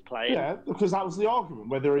 Thomas is playing." Yeah, because that was the argument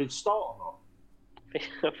whether he'd start or not.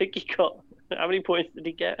 I think he got how many points did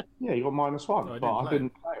he get? Yeah, he got -1, but I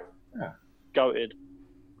didn't play him. Yeah, goated.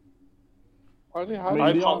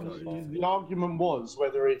 The argument was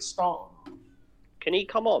whether he'd start or not. Can he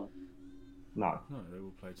come on? No, they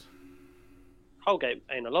all played. Holgate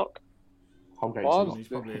ain't a lock. He's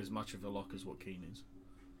probably as much of a lock as what Keane is.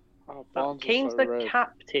 Keane's the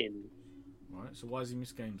captain. Right, so why has he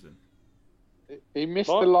missed games then? He missed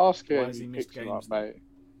the last game. Why has he missed games, mate?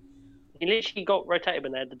 He literally got rotated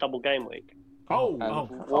when they had the double game week.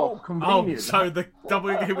 Convenient. So the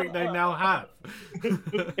double game week they now have.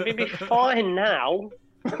 If he'd be fine now,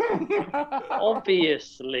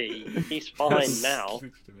 obviously he's fine now.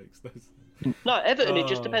 No, Everton. It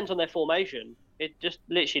just depends on their formation. It just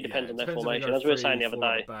literally depends on their formation, as we were saying the other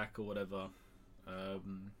day. Back or whatever.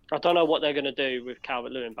 I don't know what they're going to do with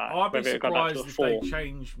Calvert-Lewin back. I'd be surprised if they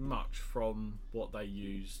change much from what they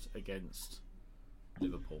used against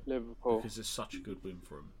Liverpool. Because it's such a good win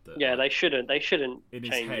for them. That, they shouldn't. They shouldn't in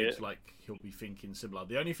change his head, it. Like he'll be thinking similar.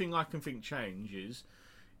 The only thing I can think changes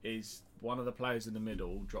is one of the players in the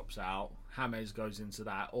middle drops out. James goes into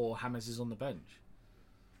that, or James is on the bench.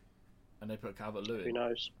 And they put Calvert-Lewin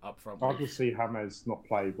up front. I can see James not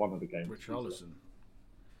play one of the games. Richarlison.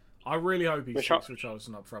 I really hope he sticks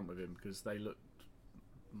Richarlison up front with him because they look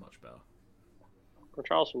much better.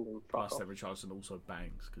 Richarlison plus that Richarlison also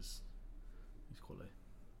bangs because he's quality.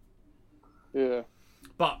 Yeah.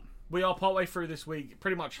 But we are partway through this week,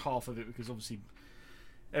 pretty much half of it because obviously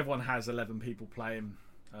everyone has 11 people playing.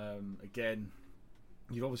 Again,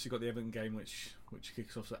 you've obviously got the Everton game which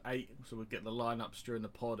kicks off at 8, so we'll get the lineups during the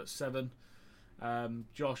pod at 7.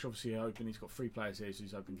 Josh obviously hoping he's got 3 players here, so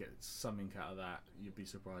he's hoping to get something out of that. You'd be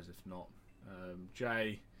surprised if not.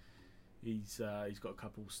 Jay, he's got a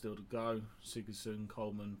couple still to go. Sigurdsson,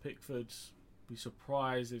 Coleman, Pickford. Be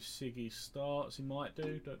surprised if Siggy starts. He might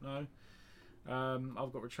do. Don't know.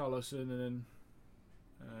 I've got Richarlison, and then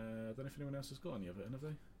I don't know if anyone else has got any of it, have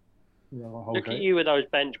they? Yeah, look at you with those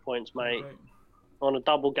bench points, mate. Okay. On a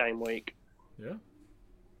double game week. Yeah.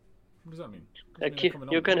 What does that mean?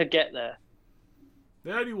 You're going to get there.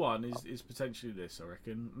 The only one is potentially this, I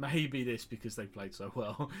reckon. Maybe this because they played so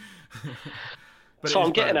well. But so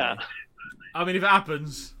I'm getting at. I mean, if it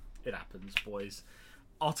happens, boys.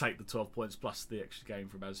 I'll take the 12 points plus the extra game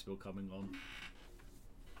from Asville coming on.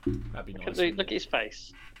 That'd be nice. Look at his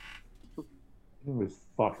face. With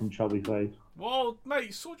fucking chubby face. Well,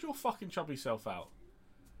 mate, sort your fucking chubby self out.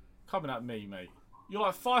 Coming at me, mate. You're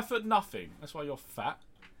like 5'0". That's why you're fat.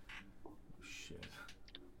 Shit.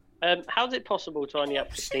 How's it possible to only have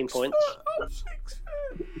 15 points?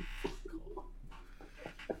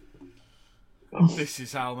 This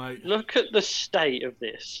is how, mate. Look at the state of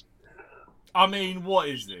this. I mean, what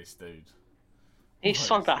is this, dude? He's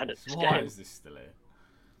so bad at this game. Why is this still here?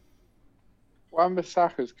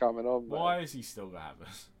 Wan-Bissaka's coming on, mate. Why is he still going to have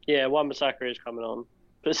us? Yeah, Wan-Bissaka is coming on.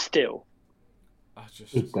 But still.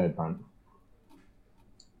 It's dead, man.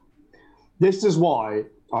 This is why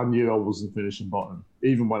I knew I wasn't finishing bottom,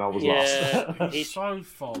 even when I was last. He's so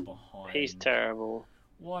far behind. He's terrible.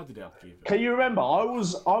 Why did I have to give it? Can you remember?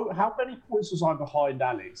 How many points was I behind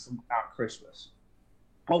Alex at Christmas?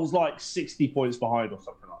 I was like 60 points behind or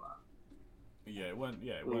something like that. Yeah, it weren't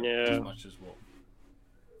as much as what.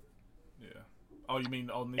 Yeah. Oh, you mean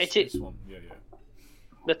on this one? Yeah.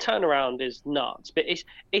 the turnaround is nuts. But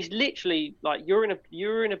it's literally like you're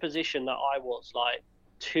in a position that I was like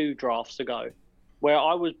 2 drafts ago, where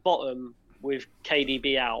I was bottom with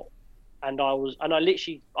KDB out, and I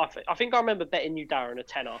think I remember betting you, Darren, a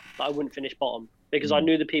tenner that I wouldn't finish bottom because I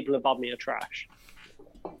knew the people above me are trash.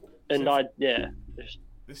 And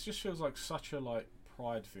this just feels like such a like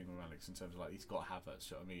pride thing with Alex in terms of like he's got Havertz,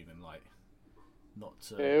 you know what I mean, and like not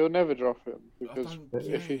to. Yeah, he'll never drop him because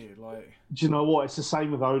like. Do you know what? It's the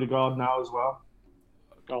same with Odegaard now as well.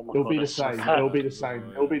 Oh my It'll God, be the same. It'll be the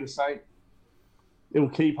same. It'll be the same. It'll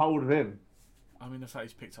keep hold of him. I mean, the fact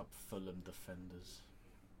he's picked up Fulham defenders.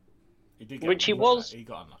 He did he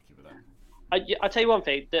got unlucky with that. I tell you one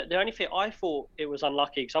thing. The only thing I thought it was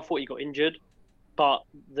unlucky because I thought he got injured, but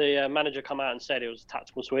the manager come out and said it was a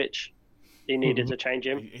tactical switch. He needed to change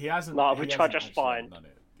him. He hasn't. Which I just find.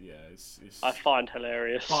 Yeah, I find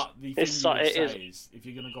hilarious. But the thing is, if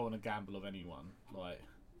you're going to go on a gamble of anyone, like,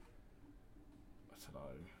 I don't know,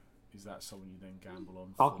 is that someone you then gamble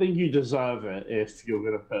on? I think you deserve it if you're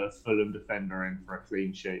going to put a Fulham defender in for a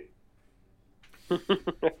clean sheet. Yeah,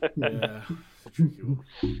 it's a tricky one.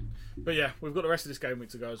 But yeah, we've got the rest of this game week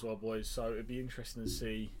to go as well, boys. So it'd be interesting to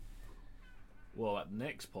see. Well, at the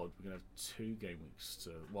next pod, we're going to have 2 game weeks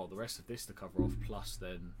to. Well, the rest of this to cover off, plus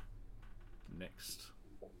then next.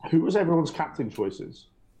 Who was everyone's captain choices?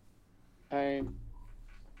 I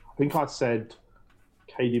think I said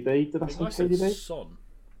KDB. Did I say KDB? Son.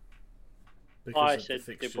 I said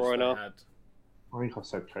De Bruyne. I think I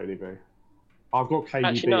said KDB. I've got KDB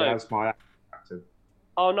Actually, no. as my captain.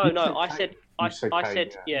 Oh no, no! I said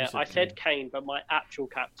Kane, Kane, but my actual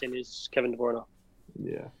captain is Kevin De Bruyne.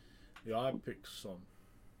 Yeah. Yeah, I picked Son.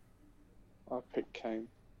 I picked Kane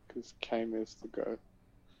because Kane is the go.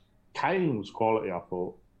 Kane was quality, I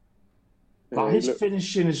thought. Yeah, Like his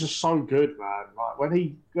finishing is just so good, man. Like when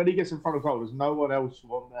he gets in front of goal, there's no one else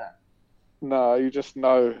on there. No, you just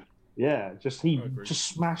know. Yeah, just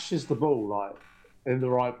smashes the ball like in the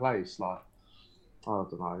right place. Like I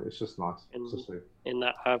don't know, it's just nice to see. In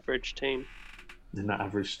that average team. In that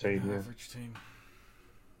average team, yeah. Average team.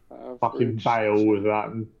 Fucking Bale with that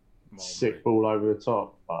and sick ball over the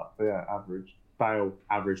top, but yeah, average. Bale,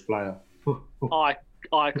 average player. I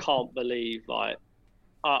can't believe like.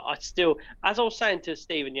 I still, as I was saying to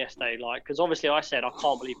Stephen yesterday, like, because obviously I said I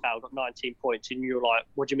can't believe Bale got 19 points, and you're like,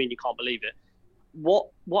 "What do you mean you can't believe it?"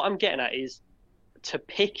 What I'm getting at is to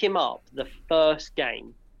pick him up the first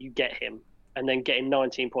game, you get him, and then getting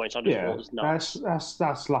 19 points. I just thought it was nuts.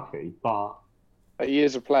 That's lucky, but he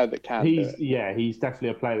is a player that can. He's definitely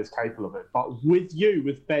a player that's capable of it. But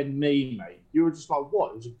with Ben Mee, mate, you were just like,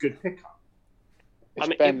 "What? It was a good pickup."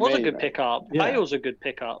 It was a good pickup. Yeah. Bale's a good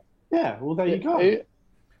pickup. Yeah, well there you go.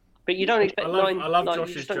 But you don't expect. I love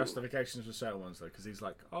Josh's justifications for certain ones though, because he's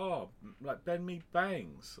like, "Oh, like Ben Mee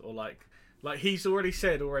bangs," or like he's already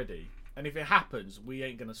said already, and if it happens, we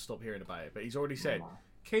ain't gonna stop hearing about it. But he's already said,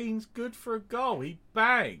 "Keane's good for a goal. He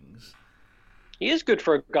bangs." He is good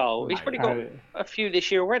for a goal. He's probably got a few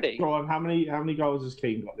this year already. Go on, how many goals has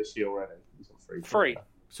Keane got this year already? He's got 3. 3.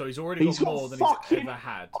 So he's already got more than he's ever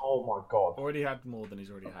had. Oh my god! Already had more than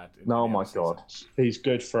he's already had. Oh my god! He's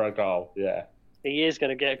good for a goal. Yeah. He is going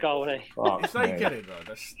to get a goal, isn't he? If they get it, though,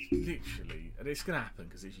 that's literally... And it's going to happen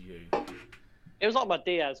because it's you. It was like my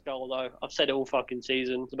Diaz goal, though. I've said it all fucking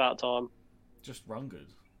season. It's about time. Just run good.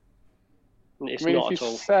 It's not at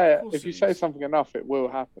all. If you say something enough, it will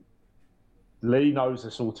happen. Lee knows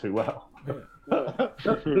this all too well. Yeah.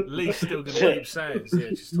 Lee's still going to keep saying,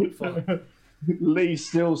 just top 5. Lee's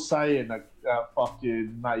still saying that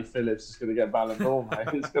fucking Matty Phillips is going to get Ballon d'Or, mate.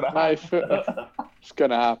 It's going to happen. It's going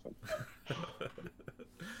to happen.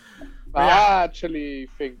 I actually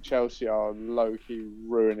think Chelsea are low-key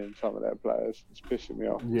ruining some of their players. It's pissing me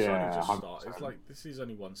off. Yeah, it's like this is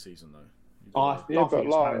only one season though. I think his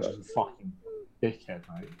manager's a fucking dickhead,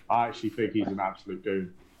 mate. I actually think he's an absolute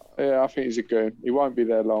goon. Yeah, I think he's a goon. He won't be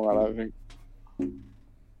there long, I don't think.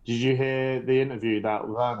 Did you hear the interview that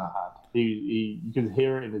Werner had? You could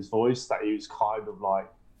hear it in his voice that he was kind of like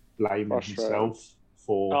blaming himself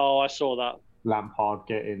for. Oh, I saw that. Lampard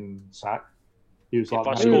getting sacked. He was like, if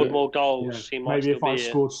I scored more goals, he might maybe still if be I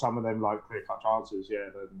scored some of them like clear-cut chances,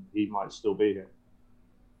 then he might still be here.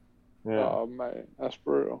 Yeah. Oh mate, that's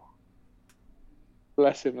brutal.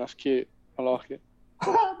 Bless him. That's cute. I like it.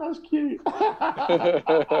 That's cute.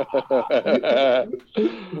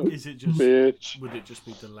 Is it just? Bitch. Would it just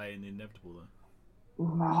be delaying the inevitable though?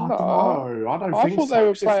 No, I don't think so. I thought they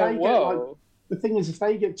were playing well. The thing is, if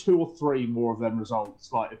they get 2 or 3 more of them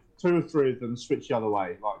results, like if 2 or 3 of them switch the other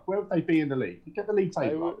way, like where would they be in the league? You get the league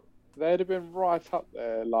table. They'd have been right up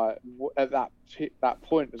there, like at that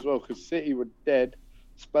point as well, because City were dead.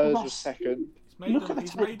 Spurs were second.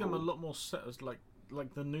 He's made them a lot more set as like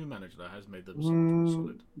the new manager that has made them so much more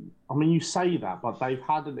solid. I mean, you say that, but they've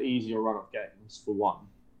had an easier run of games for one.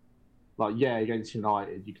 Like, yeah, against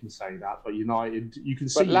United, you can say that, but United, you can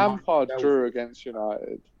see. But Lampard drew against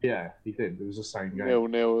United. Yeah, he did. It was the same game.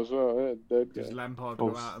 0-0 as well. Does Lampard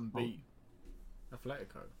go out and beat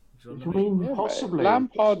Atletico? I mean, possibly.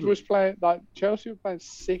 Lampard was playing like Chelsea were playing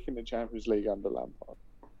sick in the Champions League under Lampard.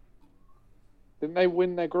 Didn't they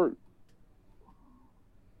win their group?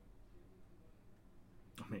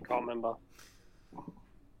 Can't remember.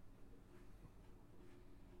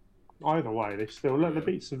 Either way, they still they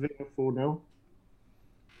beat Sevilla 4-0.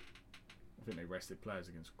 I think they rested players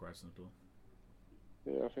against Krasnodar.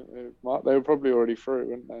 Yeah, I think they were probably already through,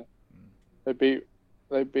 weren't they?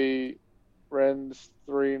 They beat Rennes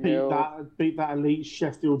 3-0. Beat that elite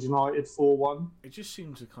Sheffield United 4-1. It just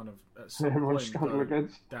seemed to kind of at some point go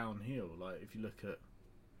downhill. Like if you look at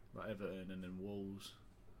like Everton and then Wolves.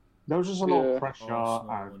 There was just a lot of pressure.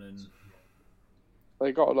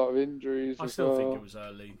 They got a lot of injuries. I still think it was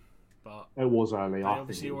early, but it was early. They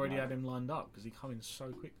obviously already had him lined up because he came in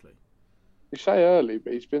so quickly. You say early,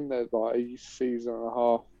 but he's been there like a season and a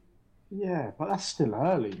half. Yeah, but that's still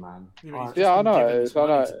early, man. Yeah, I know. I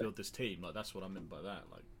know. To build this team, like that's what I meant by that.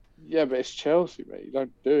 Like, yeah, but it's Chelsea, mate. You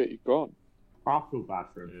don't do it, you're gone. I feel bad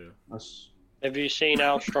for him. Yeah. Have you seen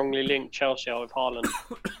how strongly linked Chelsea are with Haaland?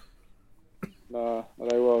 No, are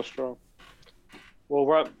they well strong?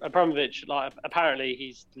 Well, Abramovich, like apparently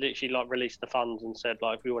he's literally like released the funds and said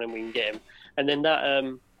like if we want him, we can get him. And then that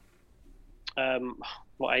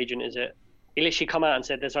what agent is it? He literally come out and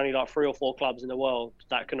said there's only like 3 or 4 clubs in the world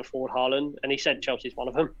that can afford Haaland, and he said Chelsea's one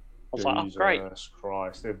of them. I was like, oh, great. Jesus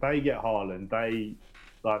Christ! If they get Haaland,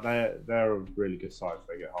 they're a really good side if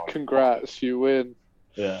they get Haaland. Congrats, you win.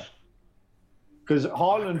 Yeah. Because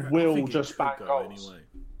Haaland will just back goals. Anyway.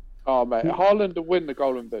 Oh mate, Haaland to win the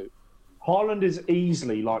Golden Boot. Haaland is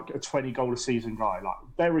easily like a 20 goal a season guy. Like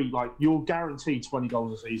you're guaranteed 20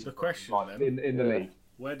 goals a season. The question in the league.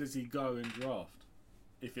 Where does he go in draft?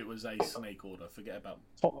 If it was a snake order, forget about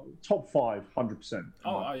top 5, 100%.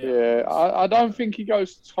 Oh yeah. I don't think he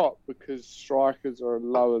goes top because strikers are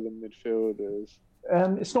lower than midfielders.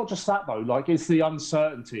 It's not just that though. Like it's the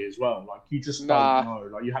uncertainty as well. Like you just don't know.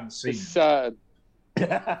 Like you haven't seen. It's certain.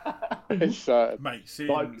 It's certain, mate.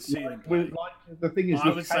 Seeing the thing is, I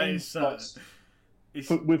would say it's certain.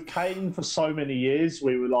 With Kane for so many years,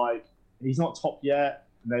 we were like, he's not top yet,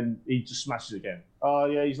 and then he just smashes again. Oh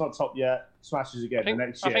yeah, he's not top yet, smashes again. The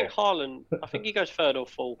next year, I think Haaland. I think he goes 3rd or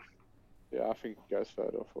 4th. Yeah, I think he goes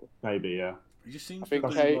 3rd or 4th. Maybe, yeah. He just seems to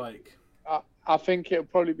be like. I think it'll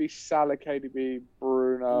probably be Salah, KDB,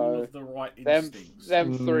 Bruno. All of the right instincts.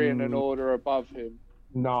 Them 3 in an order above him.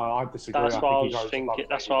 No, I disagree. That's what I was thinking.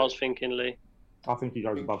 That's what I was thinking, Lee. I think he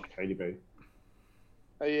goes above KDB.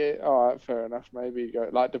 Yeah, all right, fair enough. Maybe you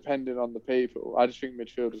go depending on the people. I just think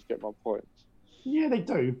midfielders get more points. Yeah, they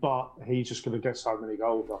do, but he's just going to get so many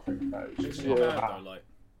goals. I think it's not bad though. Like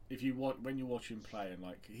if you when you watch him play, and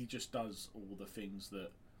like he just does all the things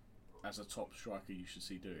that as a top striker you should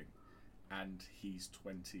see doing, and he's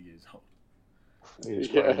 20 years old.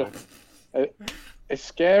 Yeah. It's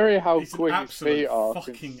scary how he's quick his feet are.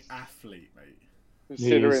 Fucking athlete, mate.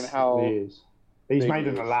 Considering how he's made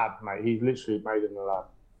in the lab, mate. He's literally made in the lab.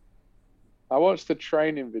 I watched the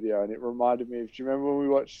training video and it reminded me of. Do you remember when we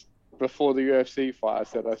watched before the UFC fight? I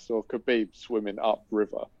said I saw Khabib swimming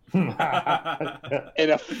upriver in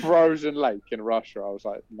a frozen lake in Russia. I was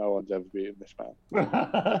like, no one's ever beaten this man.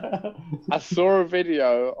 I saw a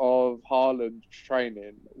video of Haaland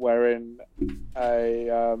training wearing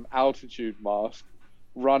a altitude mask,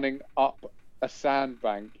 running up a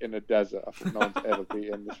sandbank in a desert. I thought no one's ever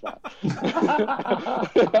beaten this man. I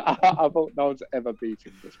thought no one's ever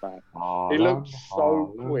beaten this man. He looked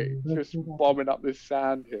so quick, just bombing up this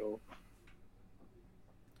sand hill.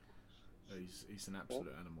 He's an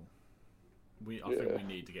absolute animal. I think we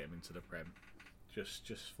need to get him into the Prem, just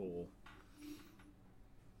for.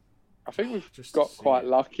 I think we've got quite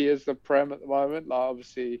lucky as the Prem at the moment. Like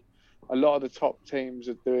obviously, a lot of the top teams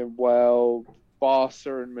are doing well.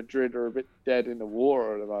 Barca and Madrid are a bit dead in the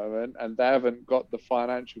water at the moment, and they haven't got the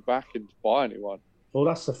financial backing to buy anyone. Well,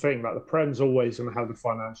 that's the thing. Like the Prem's always going to have the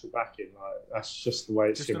financial backing. Like that's just the way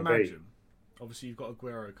it's going to be. Obviously, you've got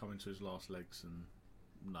Aguero coming to his last legs, and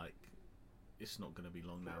like it's not going to be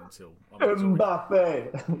long now until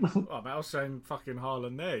Mbappe. I was saying fucking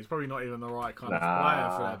Haaland there. He's probably not even the right kind of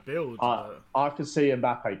player for that build. I could see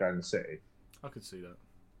Mbappe going to City. I could see that.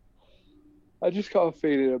 I just got a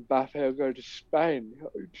feeling Mbappe will go to Spain.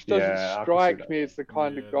 It just doesn't strike me as the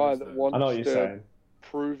kind of guy that wants to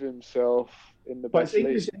prove himself in the But best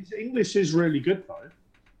his league. English is really good though.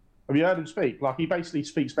 Have you heard him speak? Like he basically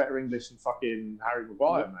speaks better English than fucking Harry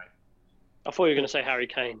Maguire, mate. I thought you were going to say Harry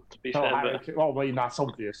Kane. To be fair, Well, I mean that's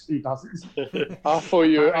obvious. He doesn't. I thought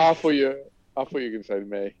you were going to say to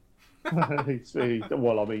me.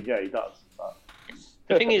 Well, I mean, yeah, he does. But...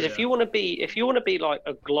 The thing is, if you want to be like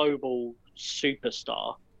a global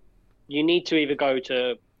superstar, you need to either go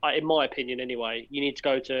to, in my opinion, anyway, you need to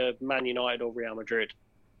go to Man United or Real Madrid.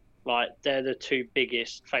 Like they're the two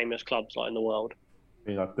biggest famous clubs like in the world. I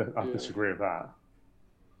mean, I disagree with that.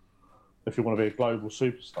 If you want to be a global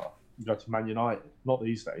superstar, you go to Man United. Not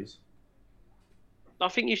these days. I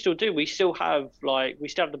think you still do. We still have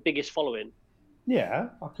the biggest following. Yeah,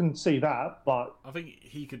 I can see that, but I think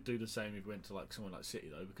he could do the same if he went to like someone like City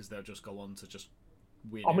though, because they'll just go on to just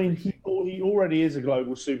win. I mean, he already is a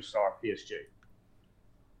global superstar at PSG.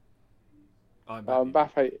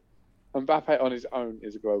 Mbappe on his own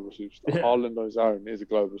is a global superstar. Yeah. Haaland on his own is a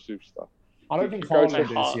global superstar. I don't think Go to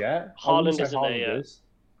Haaland is yet. Haaland isn't there yet.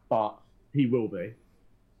 But he will be.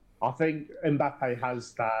 I think Mbappe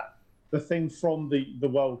has that. The thing from the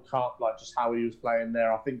World Cup, like just how he was playing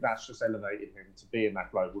there, I think that's just elevated him to being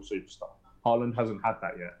that global superstar. Haaland hasn't had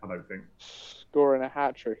that yet, I don't think. Scoring a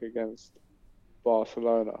hat-trick against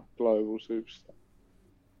Barcelona, global superstar.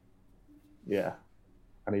 Yeah.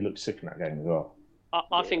 And he looked sick in that game as well.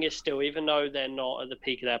 I think it's still, even though they're not at the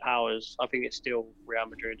peak of their powers, I think it's still Real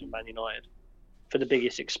Madrid and Man United for the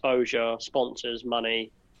biggest exposure, sponsors,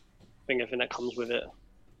 money. I think everything that comes with it.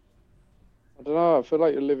 I don't know. I feel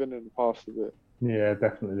like you're living in the past a bit. Yeah,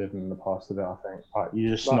 definitely living in the past of it, I think. Like,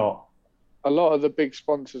 you're just Like, not... A lot of the big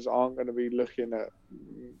sponsors aren't going to be looking at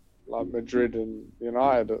like Madrid and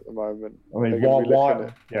United at the moment. I mean,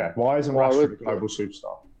 why isn't Rashford a global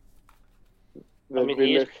superstar? I mean,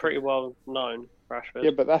 he is pretty well known, Rashford.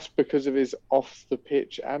 Yeah, but that's because of his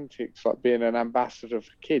off-the-pitch antics, like being an ambassador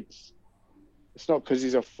for kids. It's not because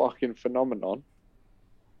he's a fucking phenomenon.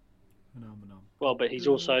 Well, but he's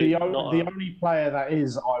also the only player that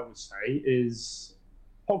is, I would say, is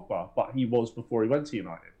Pogba, but he was before he went to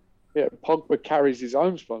United. Yeah, Pogba carries his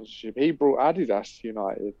own sponsorship. He brought Adidas to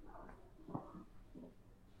United.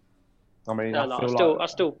 I mean, I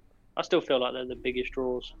still feel like they're the biggest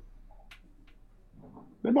draws.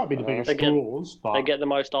 They might be the biggest draws, but they get the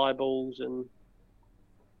most eyeballs and.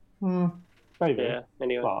 Maybe. Yeah.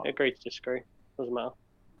 Anyway, agree to disagree. Doesn't matter.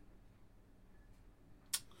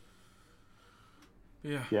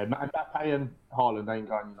 Yeah. Yeah, Mbappe and Haaland ain't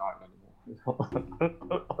going United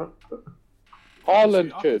anymore.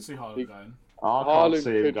 Haaland I could. see Haaland going. I can't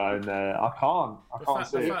see him going there. I can't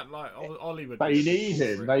see the it. fact, like, Ollie would. They need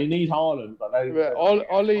him. They need Haaland, but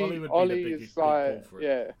Ollie is like,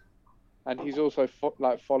 yeah, and he's also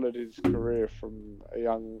followed his career from a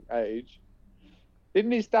young age.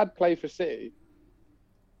 Didn't his dad play for City?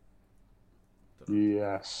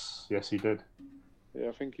 Yes, he did. Yeah,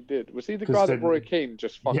 I think he did. Was he the guy that Roy Keane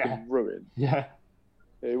just fucking ruined? Yeah.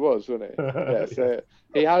 He was, wasn't he? Yeah, so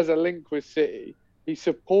he has a link with City. He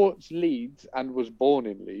supports Leeds and was born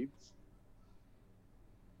in Leeds.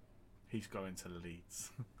 He's going to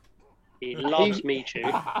Leeds. He loves Michu.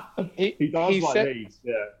 He does like Leeds,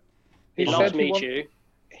 yeah. He loves Michu.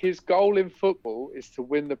 His goal in football is to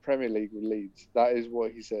win the Premier League with Leeds. That is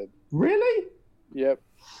what he said. Really? Yep.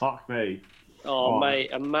 Fuck me. Oh,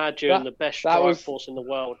 mate, imagine the best strike force in the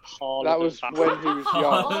world. That was when he was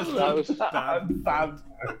young.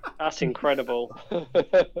 That's incredible.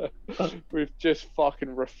 With just fucking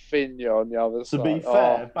Rafinha on the other side. To be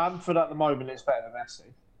fair, Bamford at the moment is better than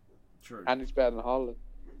Messi. True. And he's better than Haaland.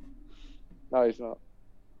 No, he's not.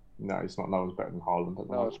 No, he's not. No one's better than Haaland.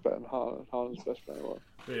 No, it's better than Haaland. Haaland's best player.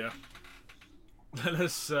 Yeah.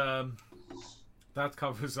 Let's... That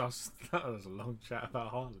covers us. That was a long chat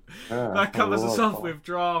about Haaland. Yeah, that covers us off with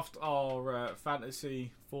draft, our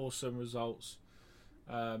fantasy foursome results.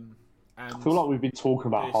 And I feel like we've been talking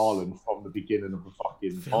about Haaland from the beginning of the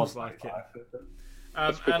fucking feels like it.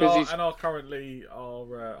 And are currently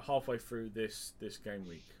halfway through this game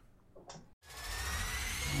week.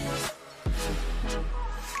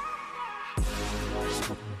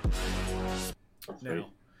 Now,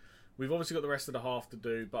 we've obviously got the rest of the half to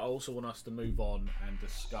do, but I also want us to move on and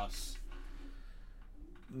discuss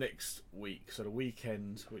next week. So the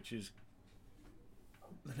weekend, which is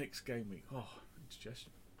the next game week. Oh,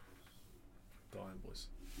 indigestion. Dying, boys.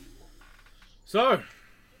 So,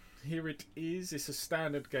 here it is. It's a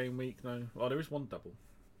standard game week. No, there is one double.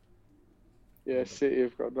 Yeah, City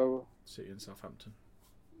have got a double. City and Southampton.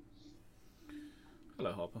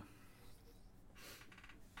 Hello, Harper.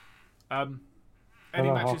 Any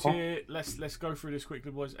matches here? Let's go through this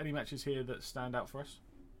quickly, boys. Any matches here that stand out for us?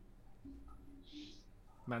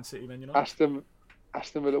 Man City, Man United.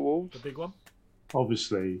 Aston Villa Wolves. The big one.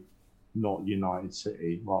 Obviously, not United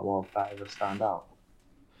City. Why would that ever stand out?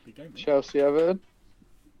 Big game. Chelsea Everton.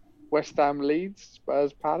 West Ham Leeds.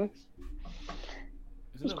 Spurs Palace.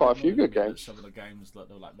 There's quite a few good games. Some of the games, like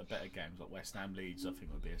the better games, like West Ham Leeds, I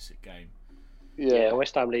think would be a sick game. Yeah,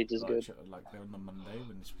 West Ham Leeds is good. Like they're on the Monday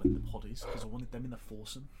when the pod is, because I wanted them in the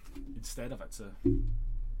foursome. Instead, I've had to,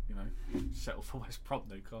 settle for West Brom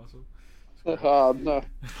Newcastle. Oh no.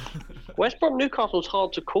 West Brom Newcastle's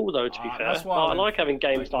hard to call though. To be fair, that's why I like having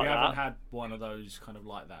games like that. We haven't had one of those kind of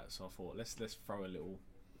like that, so I thought let's throw a little.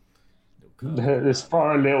 Let's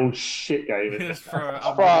throw a little shit game in. Let's throw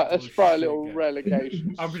a little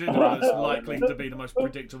relegation. Unpredictable is likely to be the most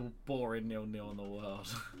predictable, boring 0-0 in the world.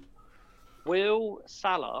 Will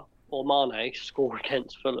Salah or Mane score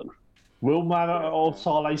against Fulham? Will Mane or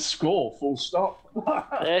Salah score? Full stop.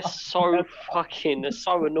 They're so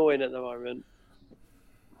annoying at the moment.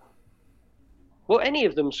 Will any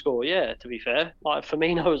of them score? Yeah, to be fair, like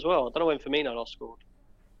Firmino as well. I don't know when Firmino last scored.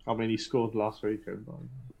 I mean, he scored last weekend. But...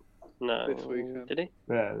 No, this weekend. Did he?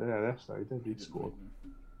 Yeah, that's so. He did. He scored.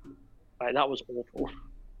 Mate, that was awful.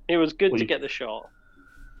 It was good to get the shot.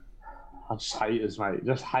 I just haters, mate.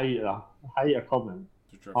 Just hater comment.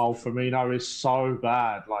 Oh, Firmino is so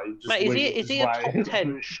bad. Like, just mate, is he a top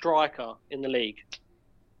 10 striker in the league?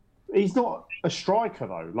 He's not a striker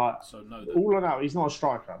though. Like, so no, all I know, he's not a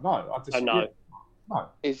striker. No, I just know. No.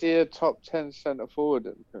 Is he a top 10 centre forward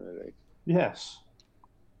in the Premier League? Yes.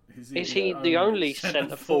 Is he the only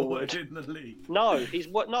centre forward in the league? No, he's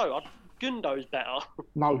what? No, Gundo's better.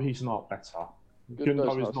 No, he's not better.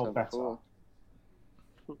 Gundo is not better. Forward.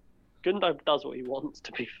 Gundo does what he wants.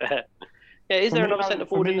 To be fair, yeah. Is there another centre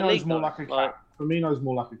forward in the league? More like a cam. Firmino's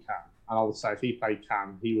more like a cam, and I would say if he played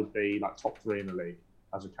cam, he would be like top 3 in the league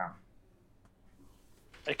as a cam.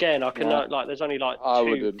 Again, I can there's only like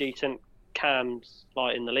two decent cams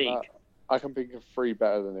like in the league. I can think of 3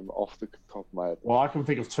 better than him off the top of my head. Well, I can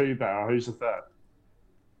think of 2 better. Who's the third?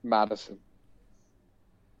 Maddison.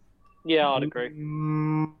 Yeah, I'd agree.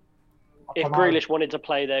 If Grealish wanted to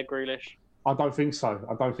play there, Grealish. I don't think so.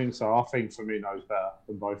 I think Firmino's better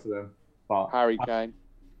than both of them. But Harry Kane.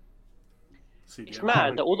 It's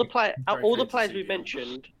mad that all the players we've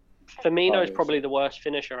mentioned, Firmino's probably the worst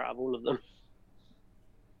finisher out of all of them.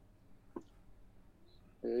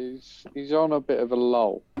 He's on a bit of a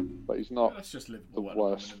lull, but he's not the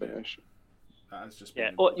worst finisher.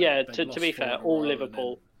 To be fair, all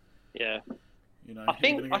Liverpool. Yeah.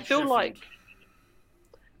 I feel like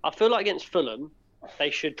against Fulham,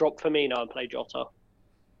 they should drop Firmino and play Jota,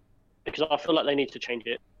 because I feel like they need to change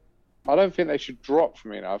it. I don't think they should drop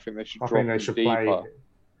Firmino. I think they should drop him deeper.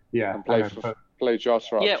 And play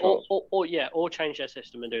Jota up. Yeah, or change their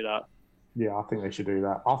system and do that. Yeah, I think they should do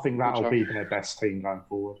that. I think that'll be their best team going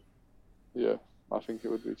forward. Yeah, I think it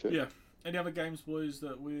would be too. Yeah. Any other games, boys,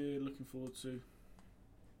 that we're looking forward to?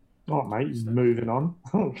 All right, mate. Moving on.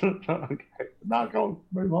 Okay. No, go on.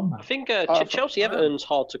 Move on, man. I think Chelsea Everton's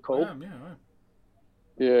hard to call.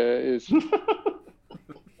 Yeah, it is.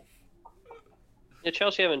 Yeah,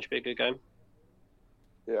 Chelsea Everton should be a good game.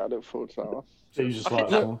 Yeah, I look forward to that one. Jesus, like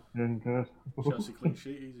that one. Chelsea clean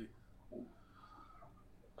sheet, easy.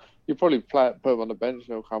 You probably put him on the bench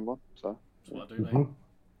and he'll come on. So. That's what I do, mate.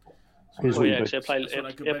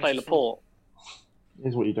 He'll play Laporte.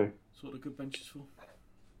 Here's what you do. That's what a good bench is for.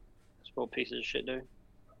 That's what pieces of shit do.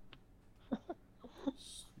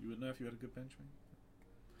 You would know if you had a good bench,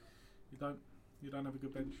 mate. You don't have a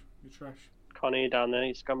good bench. You're trash. Can't hear you down there,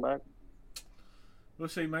 you scumbag. We'll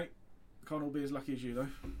see, mate. Can't all be as lucky as you, though.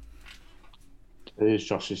 It is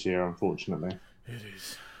Josh's year, unfortunately. It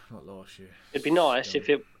is. Not last year. It'd be nice if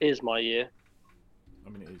it is my year. I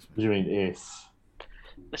mean, it is. What do you mean, if?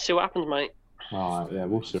 Let's see what happens, mate. All right, yeah,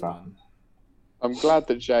 we'll see what happens. I'm glad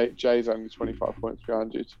that Jay's only 25 points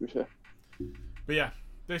behind you, to be fair. But yeah,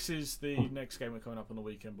 this is the next game we're coming up on the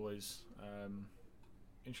weekend, boys.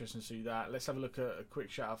 Interesting to see that. Let's have a look at a quick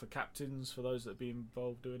shout out for captains, for those that be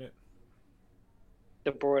involved doing it.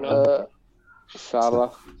 De Bruyne.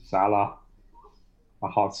 Salah. I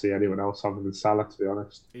hardly see anyone else other than Salah, to be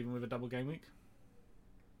honest. Even with a double game week?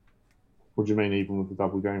 What do you mean, even with the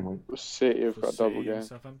double game week? City have got a double game.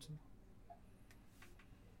 Southampton?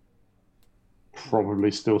 Probably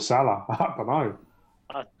still Salah. I don't know.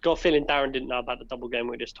 I got a feeling Darren didn't know about the double game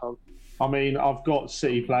week this time. I mean, I've got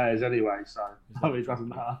City players anyway, so it doesn't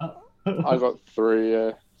matter. I got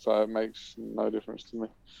 3, so it makes no difference to me.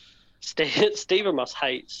 Stephen must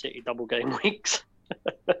hate City double game weeks.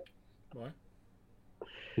 Why?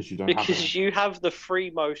 Because you have the 3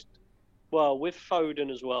 most, well, with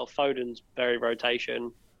Foden as well. Foden's very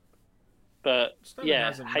rotation. But Sterling yeah,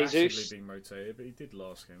 hasn't Jesus. massively been rotated, but he did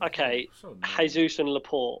last game. Okay, So annoying. Jesus and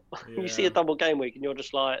Laporte. You see a double game week, and you're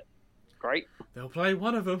just like, great. They'll play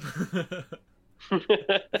one of them.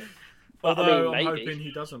 But, Although maybe. I'm hoping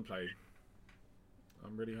he doesn't play.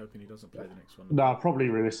 I'm really hoping he doesn't play the next one. No, probably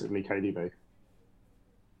realistically KDB.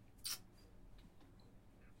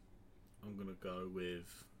 I'm gonna go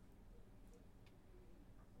with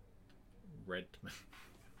Redmond.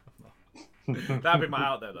 That'd be my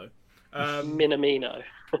out there though. Minamino.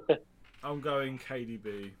 I'm going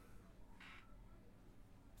KDB.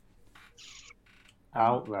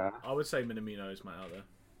 Out there. I would say Minamino is my out there.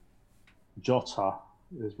 Jota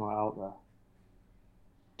is my out there.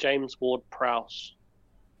 James Ward-Prowse.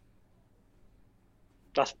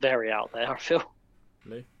 That's very out there, I feel.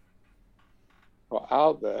 Lee? Well,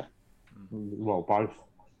 out there. Well, both.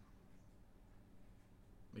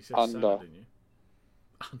 You said Under. Salah, didn't you?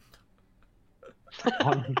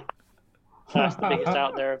 That's the biggest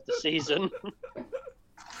out there of the season.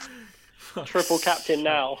 Triple captain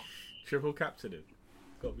now. Triple captain it.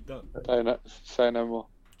 Got to be done. Say no more.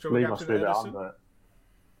 Triple Lee must be a captain bit Edison. under it.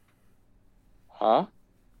 Huh?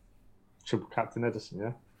 Triple Captain Edison,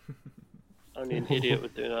 yeah? Only an idiot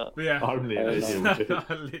would do that. But yeah. Only an idiot. would do it.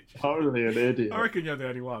 Literally. Only an idiot. I reckon you're the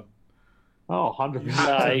only one. Oh, 100%.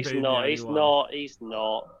 No, to he's be the not. only He's one. not. He's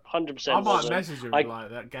not. 100% I might wasn't. message him like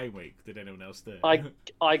that game week. Did anyone else do?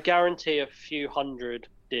 I guarantee a few hundred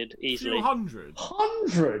did easily. 200.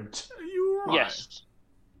 100? Are you alright? Yes.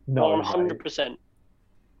 No, mate. 100%.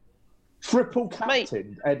 Triple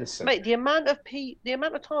Captain Edison. Mate, the amount of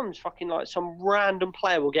times fucking like some random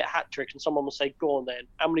player will get a hat trick and someone will say, "Go on then."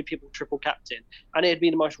 How many people triple captain? And it'd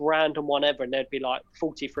be the most random one ever, and there'd be like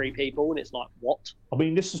 43 people, and it's like, what? I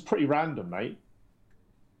mean, this is pretty random, mate.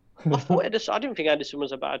 I thought Edison. I didn't think Edison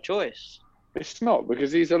was a bad choice. It's not,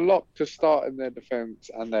 because he's a lock to start in their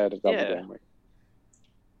defence and they're the double game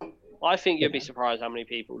week. I think you'd be surprised how many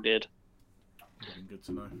people did. Good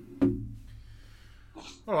to know.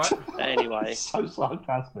 All right. Anyway, So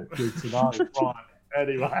sarcastic. Good to know. Right.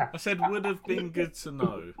 Anyway. I said would have been good to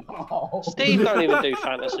know. Oh. Steve don't even do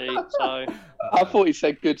fantasy, so I thought he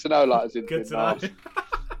said good to know, like as in Good to know.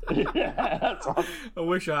 Yeah, that's right. I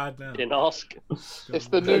wish I had now. didn't ask. It's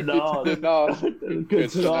the new No. good to know. Good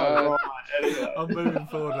to know. Right. Anyway. I'm moving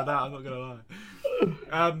forward with that. I'm not gonna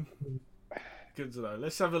lie. Good to know.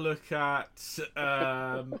 Let's have a look at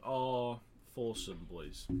our foursome,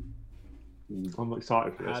 boys. I'm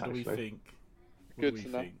excited for this, How do we actually. think? What Good do we to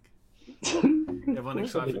know. think? Everyone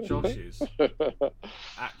excited for Josh's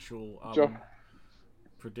actual Jo-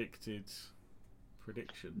 predicted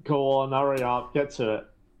prediction. Go on, hurry up. Get to it.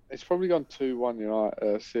 It's probably gone 2-1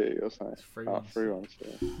 United City or something. It's 3-1.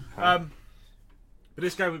 3-1. But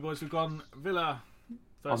this game, boys, we've gone Villa.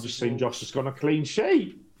 I've just seen Josh has got a clean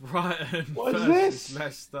sheet. Brighton What is versus this?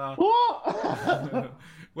 Leicester. What?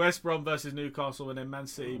 West Brom versus Newcastle, and then Man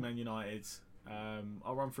City, Man United.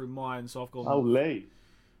 I'll run through mine. So I've gone. Oh, Lee.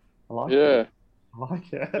 I like Yeah, it. I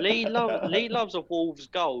like it. Lee loves a Wolves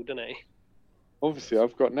goal, doesn't he? obviously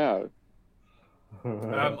I've got now.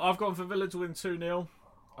 I've gone for Villa to win 2-0.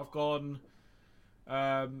 I've gone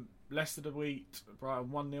Leicester to beat Brighton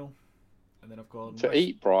 1-0. And then I've gone To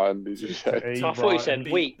eat Brian, did you say? eat. I thought he said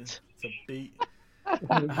beat- wheat. To beat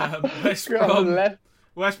West Go on, Brom. left.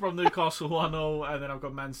 West Brom Newcastle 1-0, and then I've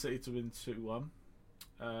got Man City to win 2-1.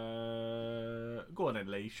 Go on then,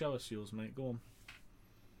 Lee. Show us yours, mate. Go on.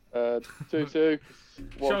 2-2.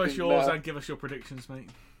 Show us yours and give us your predictions, mate.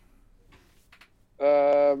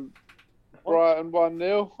 Brighton 1-0. I don't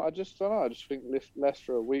know. I just think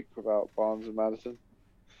Leicester are weak without Barnes and Madison.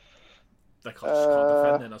 They can't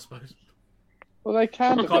defend then, I suppose. Well, they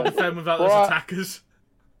can Can't defend. defend without those Bright- attackers.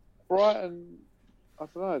 Brighton, I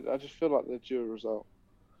don't know. I just feel like they're due a result.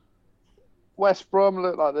 West Brom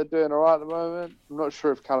look like they're doing all right at the moment. I'm not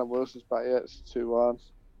sure if Callum Wilson's back yet. It's 2-1.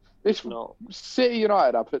 It's No. City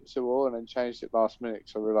United. I put 2-all and then changed it last minute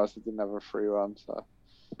because I realised they didn't have a 3-1. So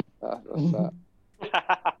that's that.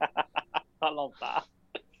 I love that.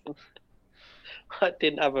 I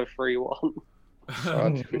didn't have a 3-1. So I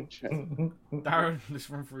had to quick check. Darren, let's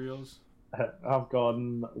run through yours. I've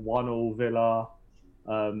gone 1-1 Villa,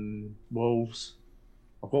 Wolves.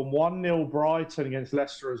 I've got 1-0 Brighton against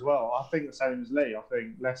Leicester as well. I think the same as Lee. I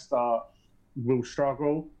think Leicester will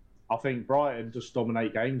struggle. I think Brighton just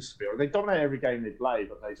dominate games. To be honest, they dominate every game they play,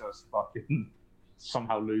 but they just fucking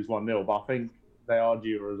somehow lose 1-0. But I think they are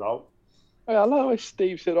due a result. Hey, I like what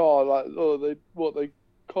Steve said. They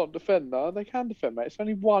can't defend. No, they can defend, mate. It's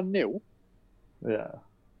only 1-0. Yeah.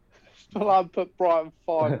 It's not like I put Brighton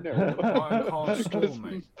 5-0. Brighton can't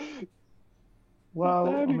score, mate. Well,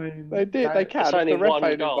 They I only- mean, They did. They can. It's If only the ref one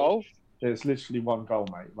ain't goal. involved. It's literally one goal,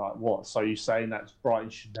 mate. Like what? So you saying that Brighton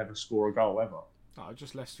should never score a goal ever? No,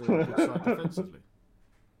 just Leicester are a good side defensively.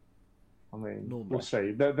 I mean, Normally. we'll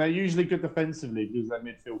see. They're usually good defensively because their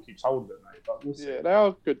midfield keeps hold of it, mate. But we'll see. Yeah, they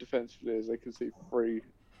are good defensively as they can see 3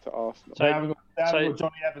 to Arsenal. They haven't got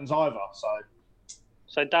Johnny Evans either, so.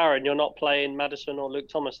 So, Darren, you're not playing Maddison or Luke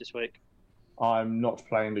Thomas this week? I'm not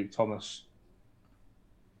playing Luke Thomas.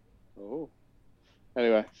 Oh.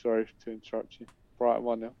 Anyway, sorry to interrupt you. Brighton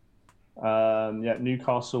 1-0. Yeah,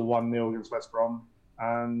 Newcastle 1-0 against West Brom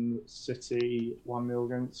and City 1-0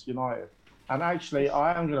 against United. And actually,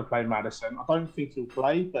 I am going to play Maddison. I don't think he'll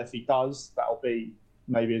play, but if he does, that'll be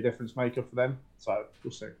maybe a difference maker for them. So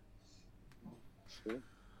we'll see.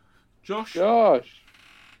 Josh?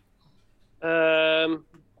 I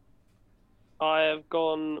have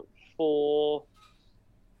gone for.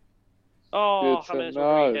 Oh, James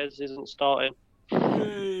Rodriguez isn't starting.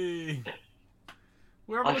 Hey.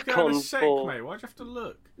 We're having a look at a sec, mate. Why'd you have to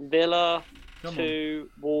look? Villa 2,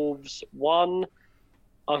 Wolves 1.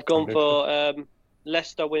 I've gone for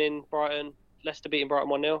Leicester winning Brighton. Leicester beating Brighton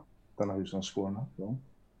 1-0. Don't know who's going to score on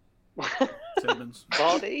that. Tillmans.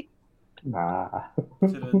 Vardy? Nah.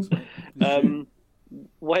 Tillmans.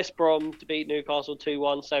 West Brom to beat Newcastle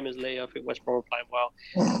 2-1, same as Lee. I think West Brom are playing well.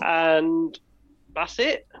 And that's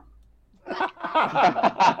it. And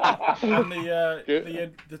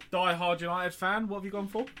the die-hard United fan, what have you gone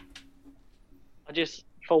for?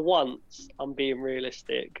 For once, I'm being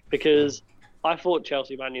realistic because I thought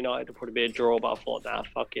Chelsea Man United would probably be a draw, but I thought, nah,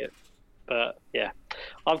 fuck it. But yeah,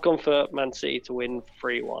 I've gone for Man City to win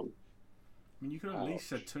 3-1. I mean, you could have at least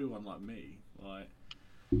said 2-1 like me, like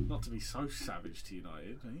not to be so savage to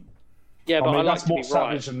United, eh? Yeah, but I like that's to more be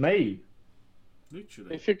savage right. than me.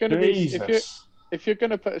 Literally. If you're going to if you're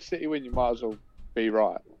going to put a City win, you might as well be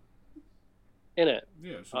right. Innit?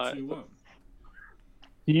 Yeah, so 2-1.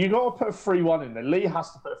 You got to put a 3-1 in there. Lee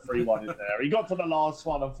has to put a 3-1 in there. He got to the last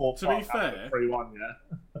one and thought, to be fair, 3-1,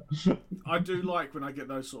 yeah. I do like when I get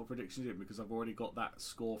those sort of predictions in because I've already got that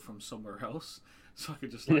score from somewhere else, so I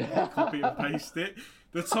can just copy and paste it.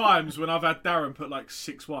 The times when I've had Darren put like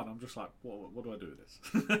 6-1, I'm just like, what do I do with this?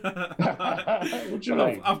 What do you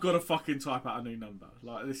mean? I've got to fucking type out a new number.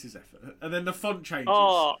 Like, this is effort. And then the font changes.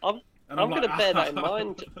 Oh, I'm like, going to bear that in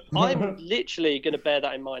mind. I'm literally going to bear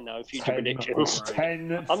that in mind now in future predictions.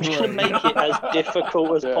 I'm going to make it as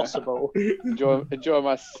difficult as possible. Enjoy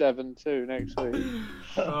my 7-2 next week.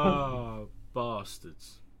 Oh,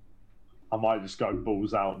 bastards. I might just go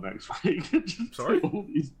balls out next week. Sorry? All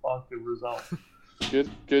these fucking results.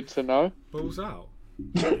 Good to know. Balls out.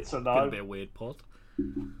 Good to know. Gonna be a weird pod.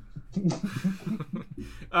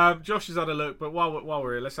 Josh has had a look, but while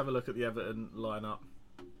we're here, let's have a look at the Everton lineup.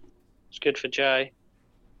 It's good for Jay.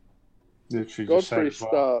 Literally Godfrey just said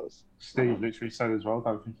starts. Steve literally said as well.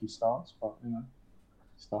 Don't think he starts, but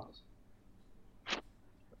starts.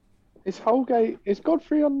 Is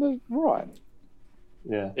Godfrey on the right?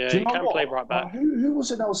 Yeah. Yeah, Do he can play right back. Who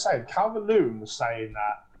was it that was saying? Calvert-Lewin was saying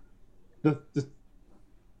that the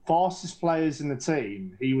fastest players in the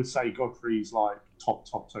team, he would say Godfrey's like top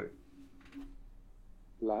 2.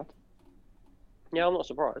 Lad. Yeah, I'm not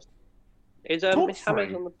surprised. Is Miss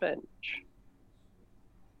Hammers on the bench?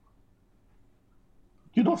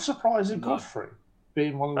 You're not surprised at Godfrey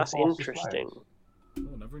being one of the fastest interesting. players?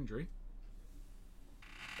 Oh, another injury.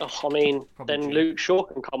 Oh, I mean, Probably then G. Luke Shaw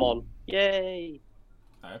can come on. Yay!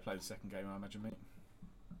 I played the second game, I imagine, mate.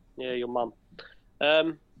 Yeah, your mum.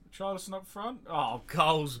 Charleston up front. Oh,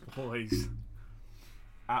 goals, boys.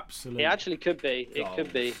 Absolutely. It actually could be. It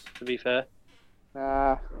could be, to be fair.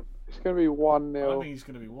 Nah, it's going to be 1-0. I don't think he's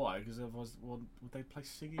going to be wide because otherwise, would they play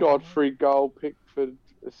Siggy? Godfrey goal, Pickford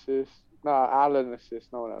assist. No, Allen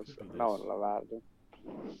assist. No one else. No one allowed him.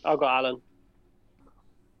 I've got Alan.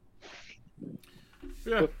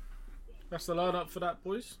 Yeah, that's the lineup for that,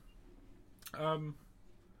 boys.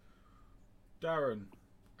 Darren,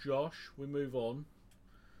 Josh, we move on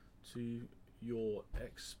to your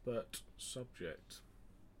expert subject.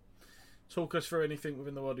 Talk us through anything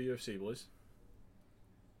within the world of UFC, boys.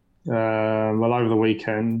 Well, over the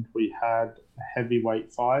weekend, we had a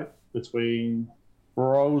heavyweight fight between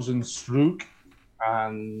Rozenstruik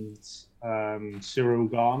and Cyril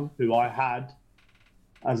Gane, who I had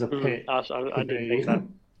as a pick I didn't think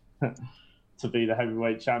that. to be the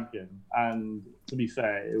heavyweight champion. And to be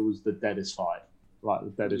fair, it was the deadest fight,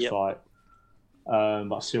 fight.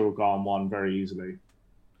 But Cyril Gane won very easily,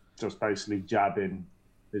 just basically jabbing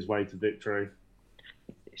his way to victory.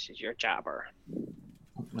 This is your jabber.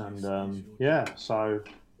 And so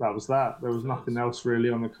that was that. There was nothing else really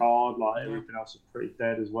on the card. Like everything else was pretty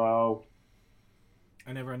dead as well.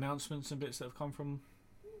 Any other announcements and bits that have come from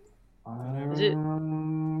Is it?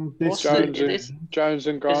 This Jones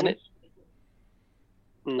and Garner? Isn't it?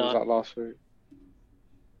 Was No, that last week?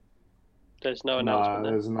 there's no announcement. No,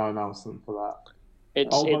 there's no announcement for that.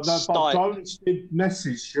 It's but Jones did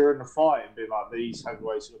message during the fight and be like, "These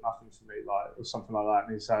heavyweights got nothing for me," like or something like that.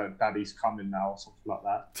 And he said, "Daddy's coming now," or something like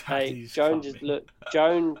that. Hey, Jones is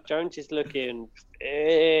looking.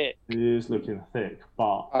 He is looking thick,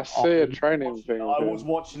 but I see a training thing. I was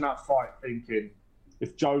watching that fight thinking,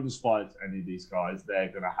 if Jones fights any of these guys, they're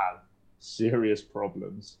gonna have serious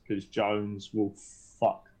problems because Jones will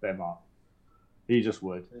fuck them up. He just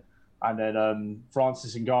would. And then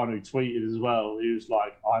Francis Ngannou tweeted as well. He was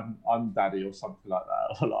like, "I'm daddy" or something like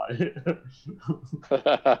that.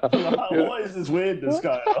 Like, what is this weirdness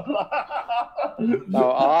going on?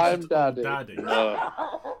 No, I'm daddy.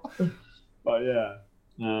 But yeah,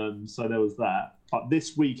 so there was that. But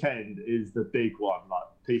this weekend is the big one. Like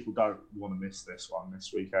people don't want to miss this one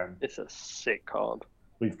this weekend. It's a sick card.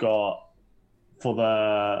 We've got for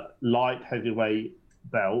the light heavyweight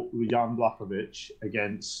belt, Jan Blachowicz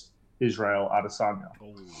against Israel Adesanya.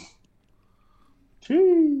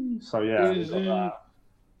 So yeah, we've got that.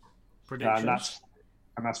 Predictions.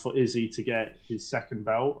 And that's for Izzy to get his second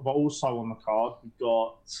belt. But also on the card, we've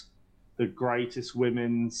got the greatest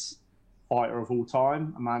women's fighter of all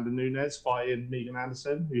time, Amanda Nunes, fighting Megan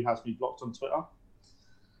Anderson, who has me blocked on Twitter.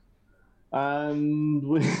 And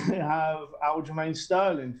we have Aljamain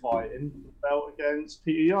Sterling fighting the belt against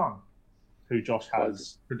Peter Young, who Josh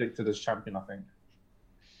has predicted as champion, I think.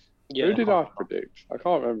 Yeah. Who did I predict? I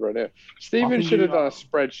can't remember it. Stephen should have done a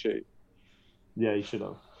spreadsheet. Yeah, he should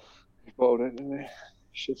have. He bottled it, didn't he?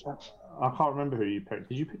 Should have. I can't remember who you picked.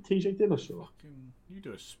 Did you pick TJ Dillashaw? You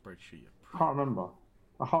do a spreadsheet. I can't remember.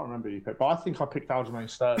 I can't remember who you picked, but I think I picked Aljamain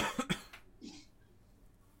Sterling.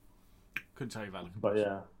 Couldn't tell you Valentine. But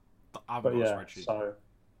yeah. I've got a spreadsheet.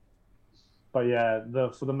 But yeah,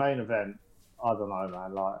 for the main event, I don't know,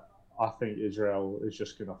 man. Like, I think Israel is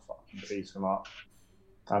just gonna fucking beat him up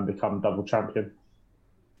and become double champion.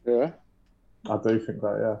 Yeah, I do think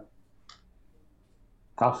that. Yeah,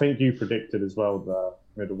 I think you predicted as well the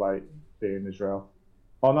middleweight being Israel.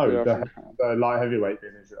 Oh no, yeah, the light heavyweight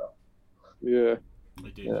being Israel. Yeah,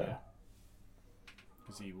 I did. Yeah,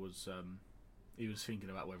 because he was thinking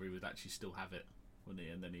about whether he would actually still have it, wasn't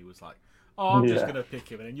he? And then he was like, "Oh, I'm just gonna pick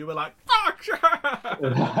him," and then you were like, "Fuck!"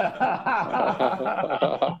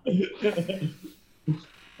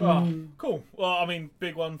 Oh, cool. Well, I mean,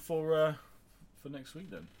 big one for next week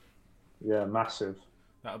then. Yeah, massive.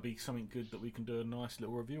 That'll be something good that we can do a nice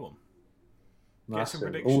little review on. Massive.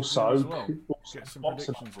 Get some predictions in as well. Get some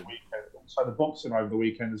predictions in. Also, the boxing over the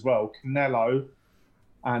weekend as well. Canelo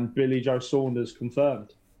and Billy Joe Saunders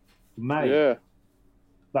confirmed. Mate. Yeah.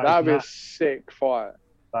 That'd be a sick fight.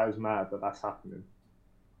 That is mad that that's happening.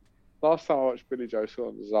 Last time I watched Billy Joe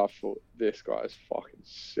Saunders, I thought this guy is fucking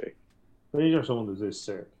sick. Billy Joe Saunders is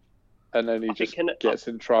sick. And then he just gets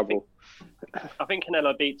in trouble. I think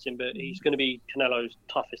Canelo beats him, but he's going to be Canelo's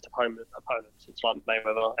toughest opponent since like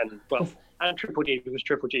Mayweather and Triple G, because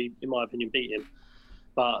Triple G, in my opinion, beat him.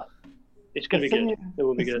 But it's going to be good. It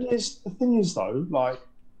will be good. The thing is, though, like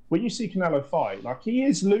when you see Canelo fight, like he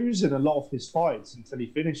is losing a lot of his fights until he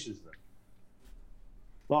finishes them.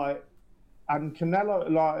 Like, and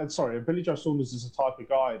Canelo, Billy Joe Saunders is the type of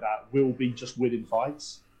guy that will be just winning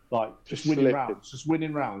fights. Like, just winning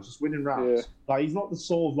rounds. Yeah. Like, he's not the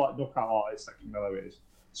sort of, like, knockout artist that Canelo is.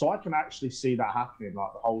 So I can actually see that happening,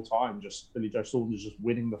 like, the whole time. Just Billy Joe Saunders just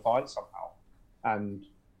winning the fight somehow. And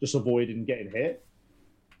just avoiding getting hit.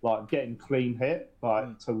 Like, getting clean hit,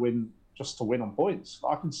 like, to win on points.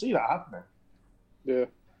 I can see that happening. Yeah.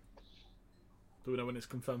 Do we know when it's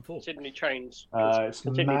confirmed for? Sydney trains.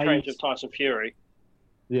 Sydney trains with Tyson Fury.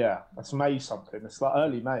 Yeah, that's May something. It's like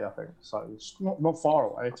early May, I think. So it's not far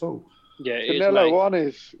away at all. Yeah,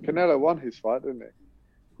 Canelo won his fight, didn't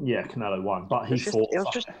he? Yeah, Canelo won, but he fought. It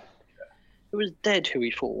was dead who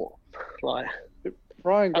he fought. Like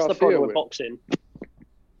Ryan that's Garcia the problem with boxing.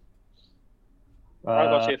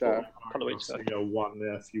 Ryan Garcia fought a couple of weeks ago. Won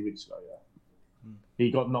a few weeks ago. Yeah, he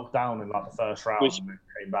got knocked down in like the first round and then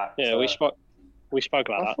came back. Yeah, we spoke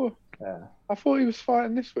about that. I thought he was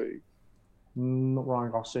fighting this week. Not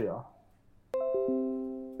Ryan Garcia.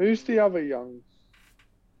 Who's the other young?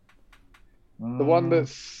 The one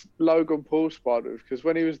that's Logan Paul sparred with, because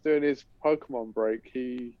when he was doing his Pokemon break,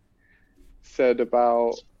 he said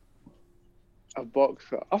about a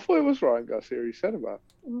boxer. I thought it was Ryan Garcia he said about.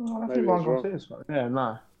 I think Ryan Garcia's right. Yeah,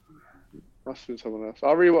 no. Must have been someone else.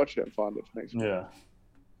 I'll rewatch it and find it for next week. Yeah.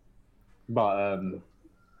 But,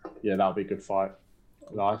 yeah, that'll be a good fight.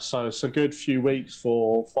 Like, so it's a good few weeks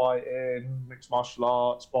for fighting, mixed martial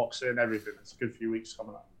arts, boxing, everything. It's a good few weeks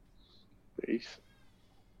coming up.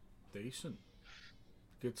 Decent.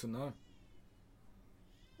 Good to know.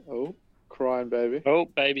 Oh, crying baby. Oh,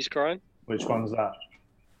 baby's crying. Which one's that?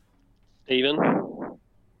 Steven.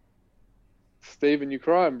 Stephen, you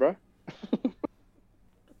crying, bro? Can't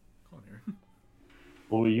hear him.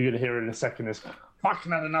 Well, you're going to hear it in a second. This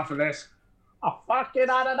fucking had enough of this. I fucking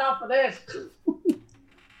had enough of this.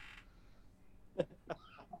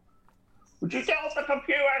 Would you get off the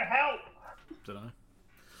computer and help? Don't know.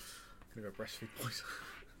 Gonna go breastfeed boys.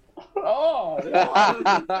 Oh, why would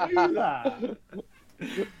you do that?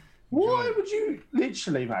 Why would you?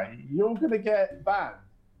 Literally, mate, you're going to get banned.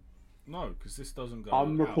 No, because this doesn't go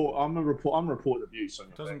I'm out. reporting abuse on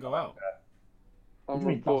you. It doesn't go out. I'm What do you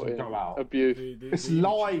mean doesn't reporting go out? abuse. It's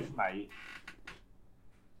live, mate.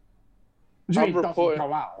 What do you I'm mean it doesn't reporting-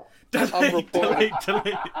 go out? I'm reporting.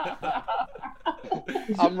 delete.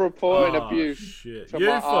 I'm reporting Oh, abuse. Shit. to You,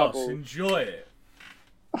 my Foss, eyeballs. enjoy it.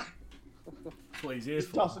 That's what he's here It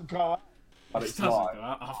for. doesn't go out. But It it's doesn't live. go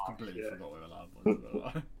out. I've completely shit. forgot we were loud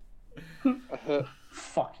boys.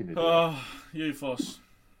 Fucking idiot. Oh, you, Foss.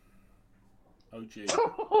 OG.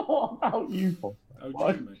 What about you, Bob?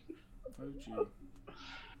 OG, mate. OG.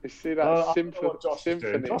 You see that I don't know symphony? what Josh is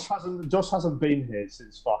doing. Josh hasn't been here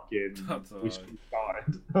since fucking That's we alright.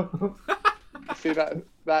 started. You see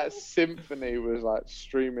that symphony was like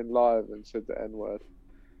streaming live and said the N word.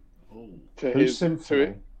 Oh. To Who's his, Symphony?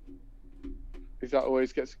 to it, he's like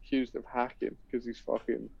always gets accused of hacking because he's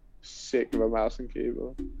fucking sick of a mouse and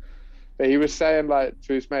keyboard. But he was saying like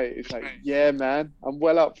to his mate, he's like, "Yeah, man, I'm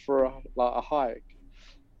well up for a hike."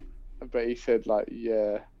 But he said like,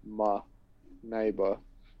 "Yeah, my neighbour,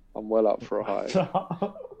 I'm well up for a hike."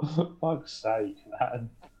 Fuck's sake, man.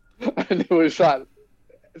 And it was like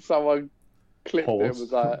someone clipped it and Pause.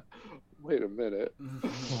 was like, "Wait a minute."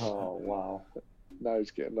 Oh, wow. Now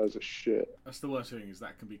he's getting loads of shit. That's the worst thing, is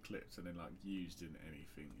that can be clipped and then like used in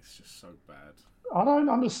anything. It's just so bad. I don't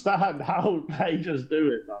understand how they just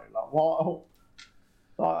do it, though. Like, what?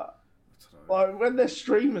 Like, I don't know. like when they're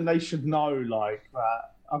streaming, they should know, like, that.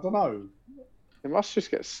 I don't know. They must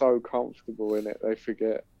just get so comfortable in it, they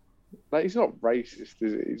forget. Like, he's not racist,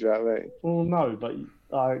 is he? Do you know what I mean? Well, no, but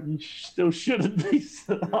you still shouldn't be.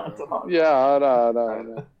 I don't know. Yeah, I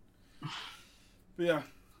know. But yeah.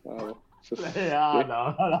 Oh, just, Yeah, I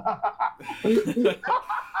know.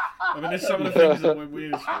 I mean, there's some of the things that went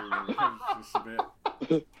weird. Just a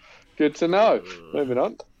bit. good to know. Moving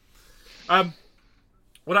on.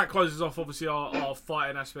 Well, that closes off obviously our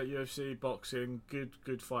fighting aspect, UFC, boxing,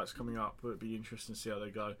 good fights coming up. But it'd be interesting to see how they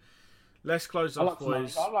go. Let's close off,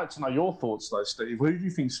 boys. I'd like to know your thoughts, though, Steve. Who do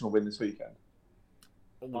you think's going to win this weekend?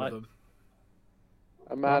 All of them.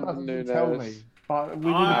 Amanda Doesn't tell me. Nunes. But we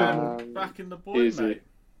need a I'm bit back in the boy, Izzy. mate.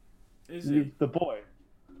 Is he? more. The boy.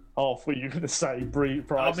 Oh, I thought you were going to say I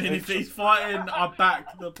Bryce. mean, if he's fighting, I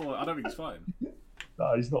back the boy. I don't think he's fighting.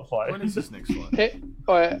 No, he's not fighting. When is this next fight?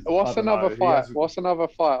 Wait, what's I don't another know, he fight? hasn't- What's another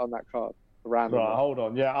fight on that card? Random. Right, one. hold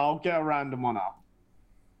on. Yeah, I'll get a random one up.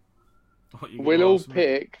 What, you gonna We'll all ask me?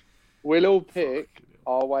 pick. We'll all pick Fuck you.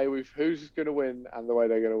 our way with who's going to win and the way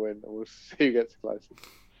they're going to win, and we'll see who gets closest.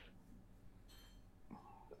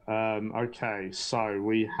 Okay, so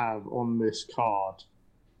we have on this card.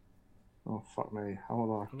 Oh, fuck me. How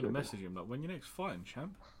will I I'm gonna message him like, when you next fighting,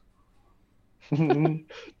 champ?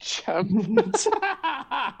 Champ.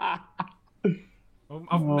 I've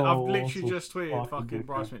Oh, literally so just tweeted fucking fucking good.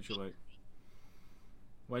 Bryce Mitchell, like,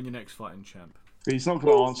 when you next fighting, champ? He's not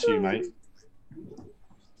going to answer you, mate.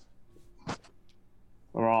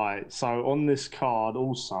 All right, so on this card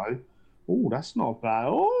also. Oh, that's not bad.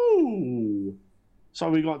 Oh! So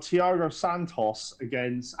we got Thiago Santos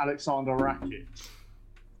against Alexander Rakic.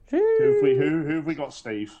 Who have we got,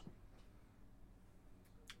 Steve?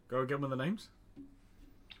 Go again with the names.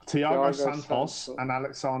 Thiago Thiago Santos Santos. and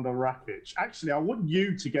Alexander Rakic. Actually, I want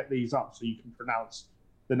you to get these up so you can pronounce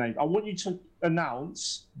the name. I want you to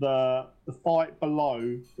announce the fight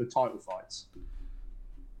below the title fights.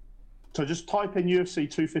 So just type in UFC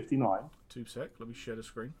 259. 2 sec. Let me share the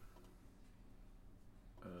screen.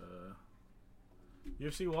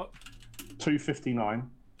 UFC what? 259.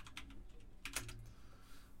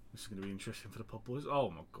 This is going to be interesting for the pop boys. Oh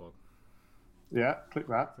my god, Yeah, click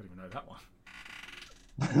that. I don't even know that one.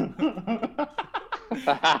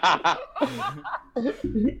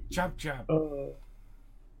 Jab, jab.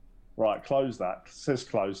 Right, close that. It says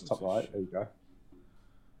close, top right. There you go.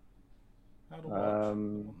 How do I watch? Um,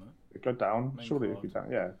 On that. Go down. Main Surely card. it'll be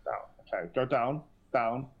down. Yeah, down. Okay, go down,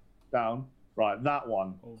 down, down. Right, that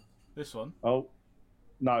one. Oh, this one. Oh,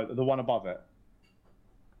 no, the one above it.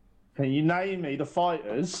 Can you name me the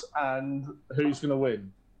fighters and who's going to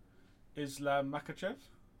win? Islam Makhachev.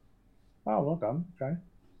 Oh, well done. Okay.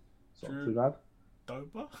 It's not too bad.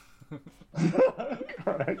 Dober?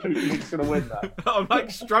 Correct. Who's going to win that? I'm like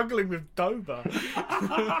struggling with Dober.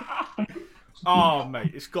 Oh,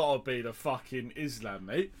 mate, it's got to be the fucking Islam,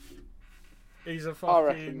 mate. He's a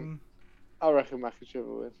fucking... I reckon Makhachev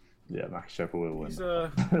will win. Yeah, Makhachev will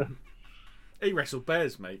win. He wrestled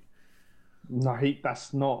bears, mate. No,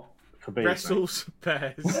 that's not Khabib. Wrestles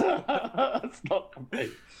bears. That's not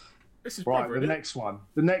Khabib. This is Right, brother, the next one.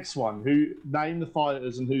 The next one. Who name the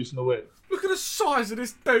fighters and who's gonna win? Look at the size of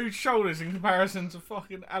this dude's shoulders in comparison to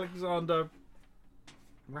fucking Alexander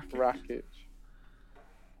Rakic.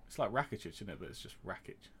 It's like Rakic, isn't it? But it's just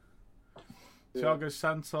Rakic. Yeah. Thiago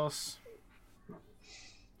Santos.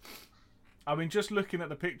 I mean, just looking at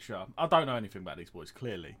the picture, I don't know anything about these boys,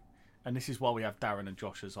 clearly. And this is why we have Darren and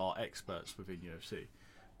Josh as our experts within UFC.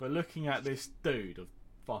 But looking at this dude of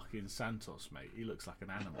fucking Santos, mate, he looks like an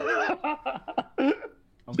animal.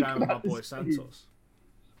 I'm going with my boy Santos.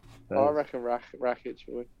 I reckon Rakic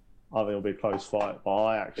will win. I think it'll be a close fight, but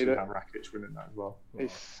I actually have Rakic winning that as well.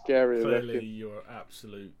 He's scary. Clearly, you're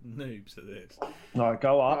absolute noobs at this. No,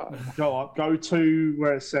 go up. Go to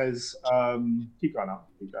where it says, keep going up.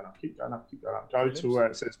 Go to where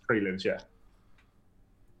it says prelims, yeah.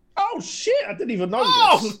 Oh, shit, I didn't even know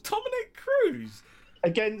this. Dominic Cruz!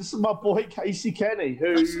 Against my boy Casey Kenny,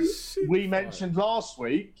 who we mentioned last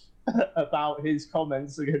week about his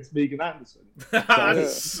comments against Megan Anderson.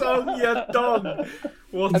 Song Yadong.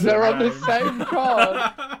 And they're on the same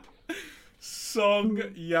card. Song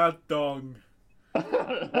Yadong.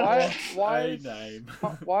 Why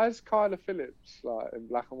is Kyler Phillips like in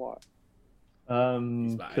black and white?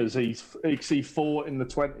 Because he fought in the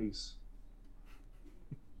 20s.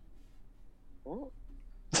 What?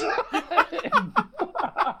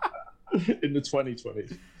 In the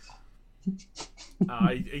 2020s.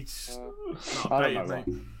 He's not mate.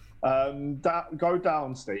 Go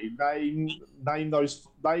down, Steve. Name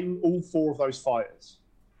all four of those fighters.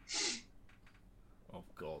 Oh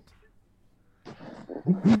God.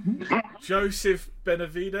 Joseph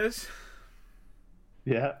Benavidez.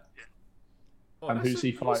 Yeah. Oh, and who's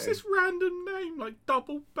he fighting? What's this random name? Like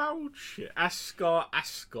double-barreled shit.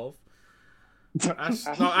 Askarov.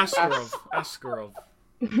 Askarov.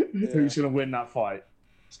 Who's going to win that fight,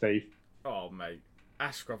 Steve? Oh, mate.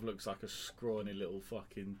 Askarov looks like a scrawny little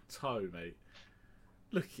fucking toe, mate.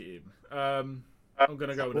 Look at him. I'm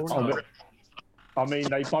going to go with a toe. I mean,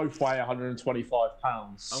 they both weigh 125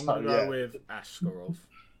 pounds. I'm going to go with Askarov.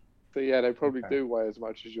 But yeah, they probably do weigh as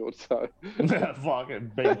much as your toe.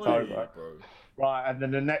 Fucking big toe, bro. Right, and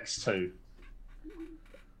then the next two.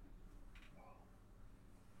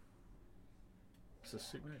 It's a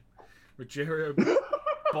sick name. Rogerio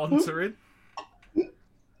Bontorin.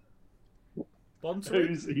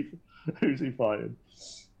 Who's he fighting?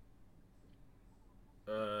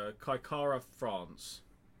 Kaikara France.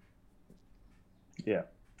 Yeah.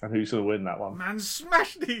 And who's going to win that one? Man,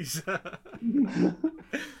 smash these!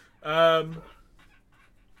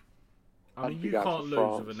 I mean, you can't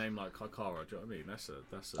lose with a name like Kaikara. Do you know what I mean? That's a.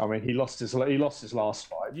 I mean, he lost his last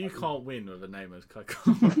fight. You can't win with a name as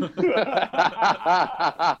Kaikara.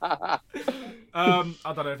 I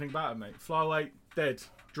don't know anything about him, mate. Flyweight, dead,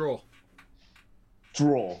 draw.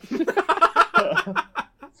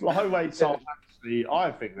 Flyweights aren't actually.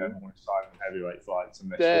 I think they're more exciting than heavyweight fights. And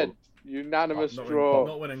dead. Unanimous draw.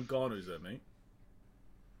 Not when Ngannou's there, mate.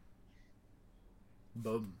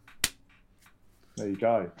 Boom. There you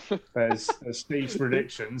go. There's Steve's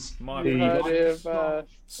predictions.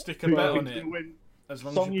 Stick a bet on it. As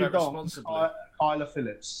long as you bet responsibly. Kyler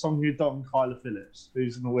Phillips. Song Yadong, Kyler Phillips.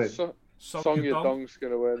 Who's going to win? Song Yadong's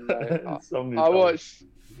going to win, mate. I watched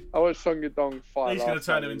Song Yadong fight. He's going to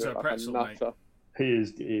turn him into a pretzel, mate. He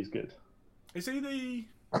is good. Is he the...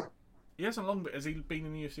 He hasn't long, but has he been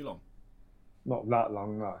in the UFC long? Not that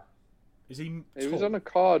long, no. Is he He was on a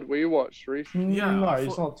card we watched recently. Yeah, no,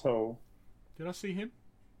 he's not tall. Did I see him?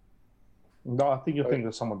 No, I think you're thinking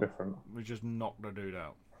of someone different. We just knocked the dude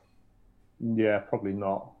out. Yeah, probably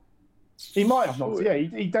not. He might have knocked. Yeah,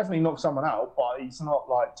 he definitely knocked someone out, but he's not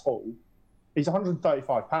like tall. He's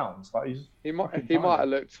 135 pounds. Like he might have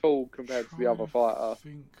looked tall compared to the other fighter.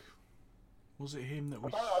 Was it him that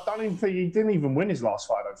we? I don't even think he didn't even win his last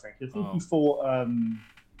fight. I don't think. I think he fought.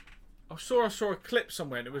 I saw a clip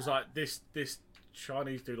somewhere, and it was like this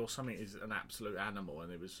Chinese dude or something is an absolute animal,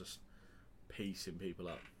 and it was just piecing people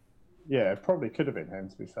up. Yeah, it probably could have been him,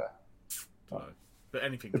 to be fair. But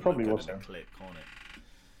anything it probably was in a clip, can't it?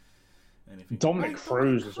 Anything. Dominic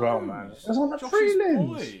Cruz as well, man. It was on the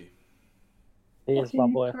prelims. He is my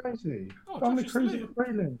boy. Crazy. Oh, On the Josh is still crazy here.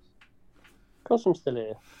 prelims. Of course I'm still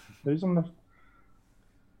here. Who's on the?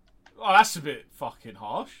 Oh, that's a bit fucking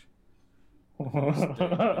harsh.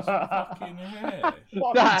 Fucking hair.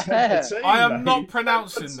 That hair. I am not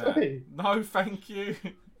pronouncing that. No, thank you.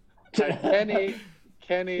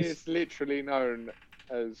 Kenny is literally known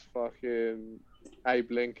as fucking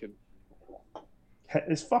Abe Lincoln.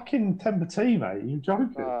 It's fucking Temperty, mate. You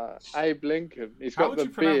joking? Abe Lincoln. He's How got would the you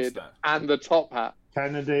pronounce beard that? and the top hat.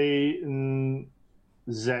 Kennedy I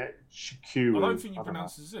Zechku. don't think you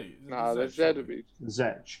pronounce the Z. No, the Z would be.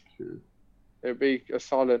 Zechku. It'd be a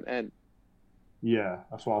silent N. Yeah,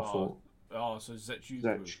 that's what I Oh. thought. Oh, so Zechukwu.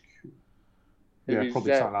 Zechku. It'd Yeah, be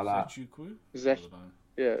probably something like that. Zechukwu? Zech- I don't know.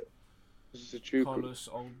 Yeah. This is a Chuku. Collis,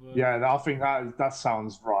 Oldberg. Yeah, I think that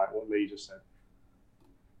sounds right. What Lee just said.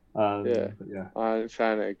 Yeah. But yeah. I ain't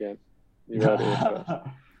saying it again. You heard it first.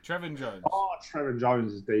 Trevin Jones. Oh, Trevor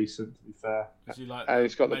Jones is decent. To be fair. Is he like? And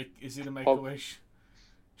he's got the is he the Make-A-Wish?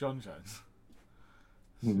 John Jones.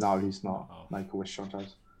 No, he's not. Oh. Make a wish, John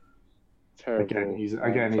Jones. Terrible. Again, he's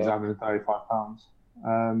having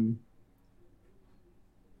 £35.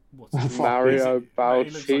 What's Fuck, his Mario He looks like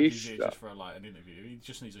he's here Bautista. just for an interview. He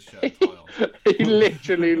just needs a shirt and tie on. He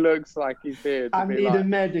literally looks like he's here to I be need like, a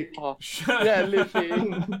medic. oh, yeah,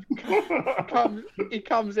 literally. He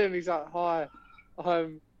comes in, he's like, hi,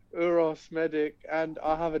 I'm Uros medic and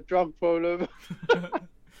I have a drug problem.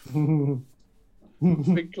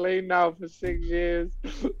 Been clean now for 6 years.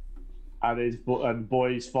 and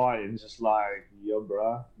boys fighting just like, yo,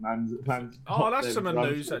 bruh. Man's Oh, that's them some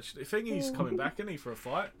drugs. news actually. Thingy's coming back, isn't he, for a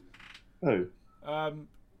fight? Who?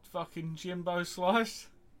 Fucking Jimbo Slice.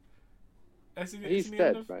 He's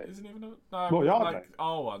dead, mate. Isn't he even? No, What, Yardley? like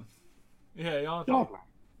R1. Yeah, Yardley. Yardley.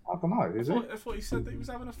 I don't know, is it? I thought he said that he was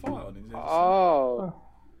having a fight on his. Oh.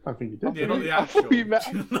 I don't think you did. Yeah, not the I actual. thought you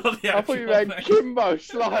meant- not the I actual. thought you meant mate. Kimbo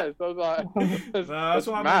Slice. I was like, No, that's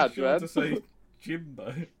why I mad, made sure man. to say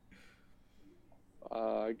Jimbo.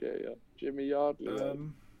 I get you. Jimmy Yardley.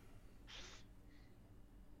 man.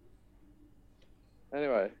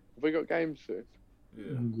 Anyway, have we got games soon?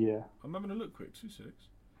 Yeah. Yeah. I'm having a look quick. 2-6.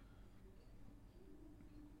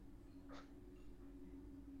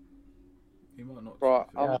 He might not. Right,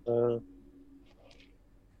 Oh,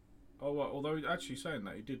 Uh, well, although actually saying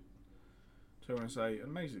that, he did turn around and say, an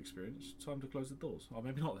amazing experience. Time to close the doors. Oh,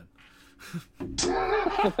 maybe not then.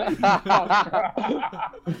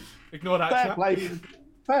 Ignore that. Fair chat.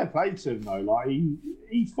 play to him though. Like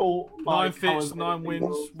he fought 9 like, fits, however 9 many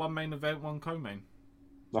wins, people. 1 main event, 1 co-main.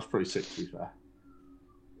 That's pretty sick to be fair.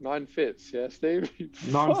 9 fits, yeah, Steve?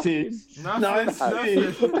 9 fits. Nine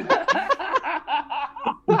fits.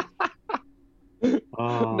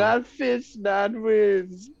 Oh. 9 fits, 9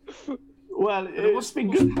 wins. Well, it's been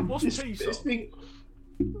good. What's It's peace on? been.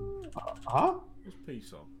 Huh? What's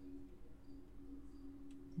peace on?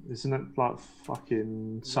 Isn't it like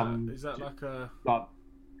fucking some? Is that like a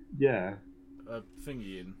yeah.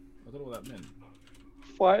 thingy in? I don't know what that meant.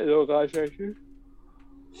 Fighting organisation.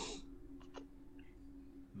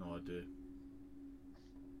 No idea.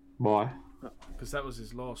 Why? Because that was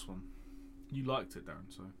his last one. You liked it, Darren,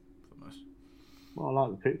 so for most. Well, I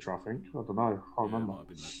like the picture. I think. I don't know. I can't Yeah, it remember. might have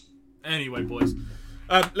been that. Anyway, boys,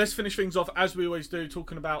 let's finish things off as we always do,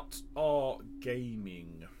 talking about our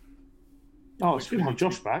gaming. Oh, it's good to have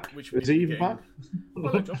Josh back. Which Is he even back?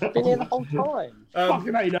 been here the whole time.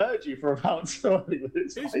 Fucking ain't heard you for about 20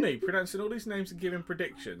 minutes. It's me pronouncing all these names and giving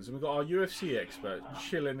predictions, and we've got our UFC expert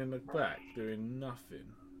chilling in the back doing nothing.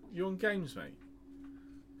 You on games, mate?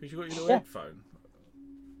 Because you got your little Yeah. headphone.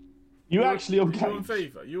 You actually on You on games?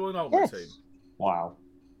 FIFA? You on Ultimate Yes. Team? Wow.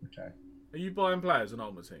 Okay. Are you buying players on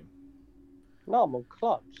Ultimate Team? No, I'm on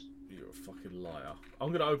clubs. You're a fucking liar. I'm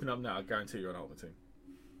going to open up now. I guarantee you're on Ultimate Team.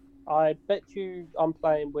 I bet you I'm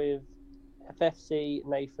playing with FFC,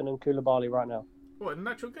 Nathan, and Koulibaly right now. What, in a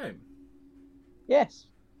natural game? Yes.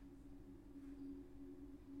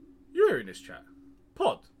 You're in this chat.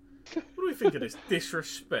 Pod. What do we think of this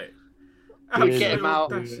disrespect? We We get him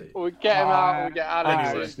out. audacity. We get him out. We get Alex.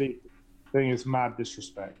 Anyway. Actually, thing is mad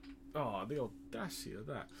disrespect. Oh, the audacity of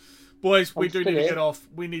that. Boys, we I'm do need still to here. get off.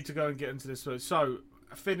 We need to go and get into this. So,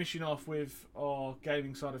 finishing off with our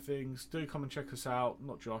gaming side of things, do come and check us out.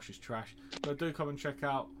 Not Josh, is trash. But do come and check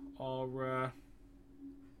out our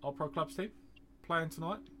Pro Clubs team playing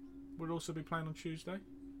tonight. We'll also be playing on Tuesday.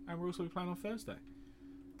 And we'll also be playing on Thursday.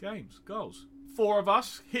 Games, goals. 4 of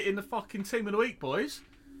us hitting the fucking team of the week, boys.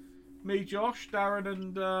 Me, Josh, Darren,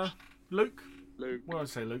 and Luke. Luke. Well, I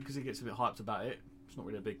say Luke because he gets a bit hyped about it. It's not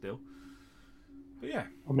really a big deal. But yeah.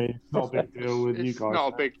 I mean, it's not a big deal with you guys. It's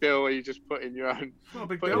not a big deal where you just put in your own. It's not a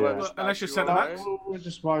big deal, unless you're centre backs. We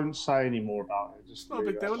just won't say any more about it. Just it's not a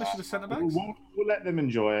big deal unless you're the centre backs. We'll let them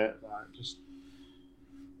enjoy it.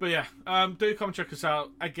 But yeah, do come and check us out.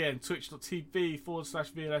 Again,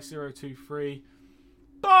 twitch.tv/VLS023.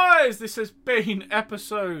 Guys, this has been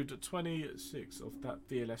episode 26 of that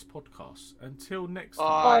VLS podcast. Until next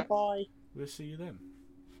time. Bye. We'll see you then.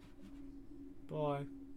 Bye.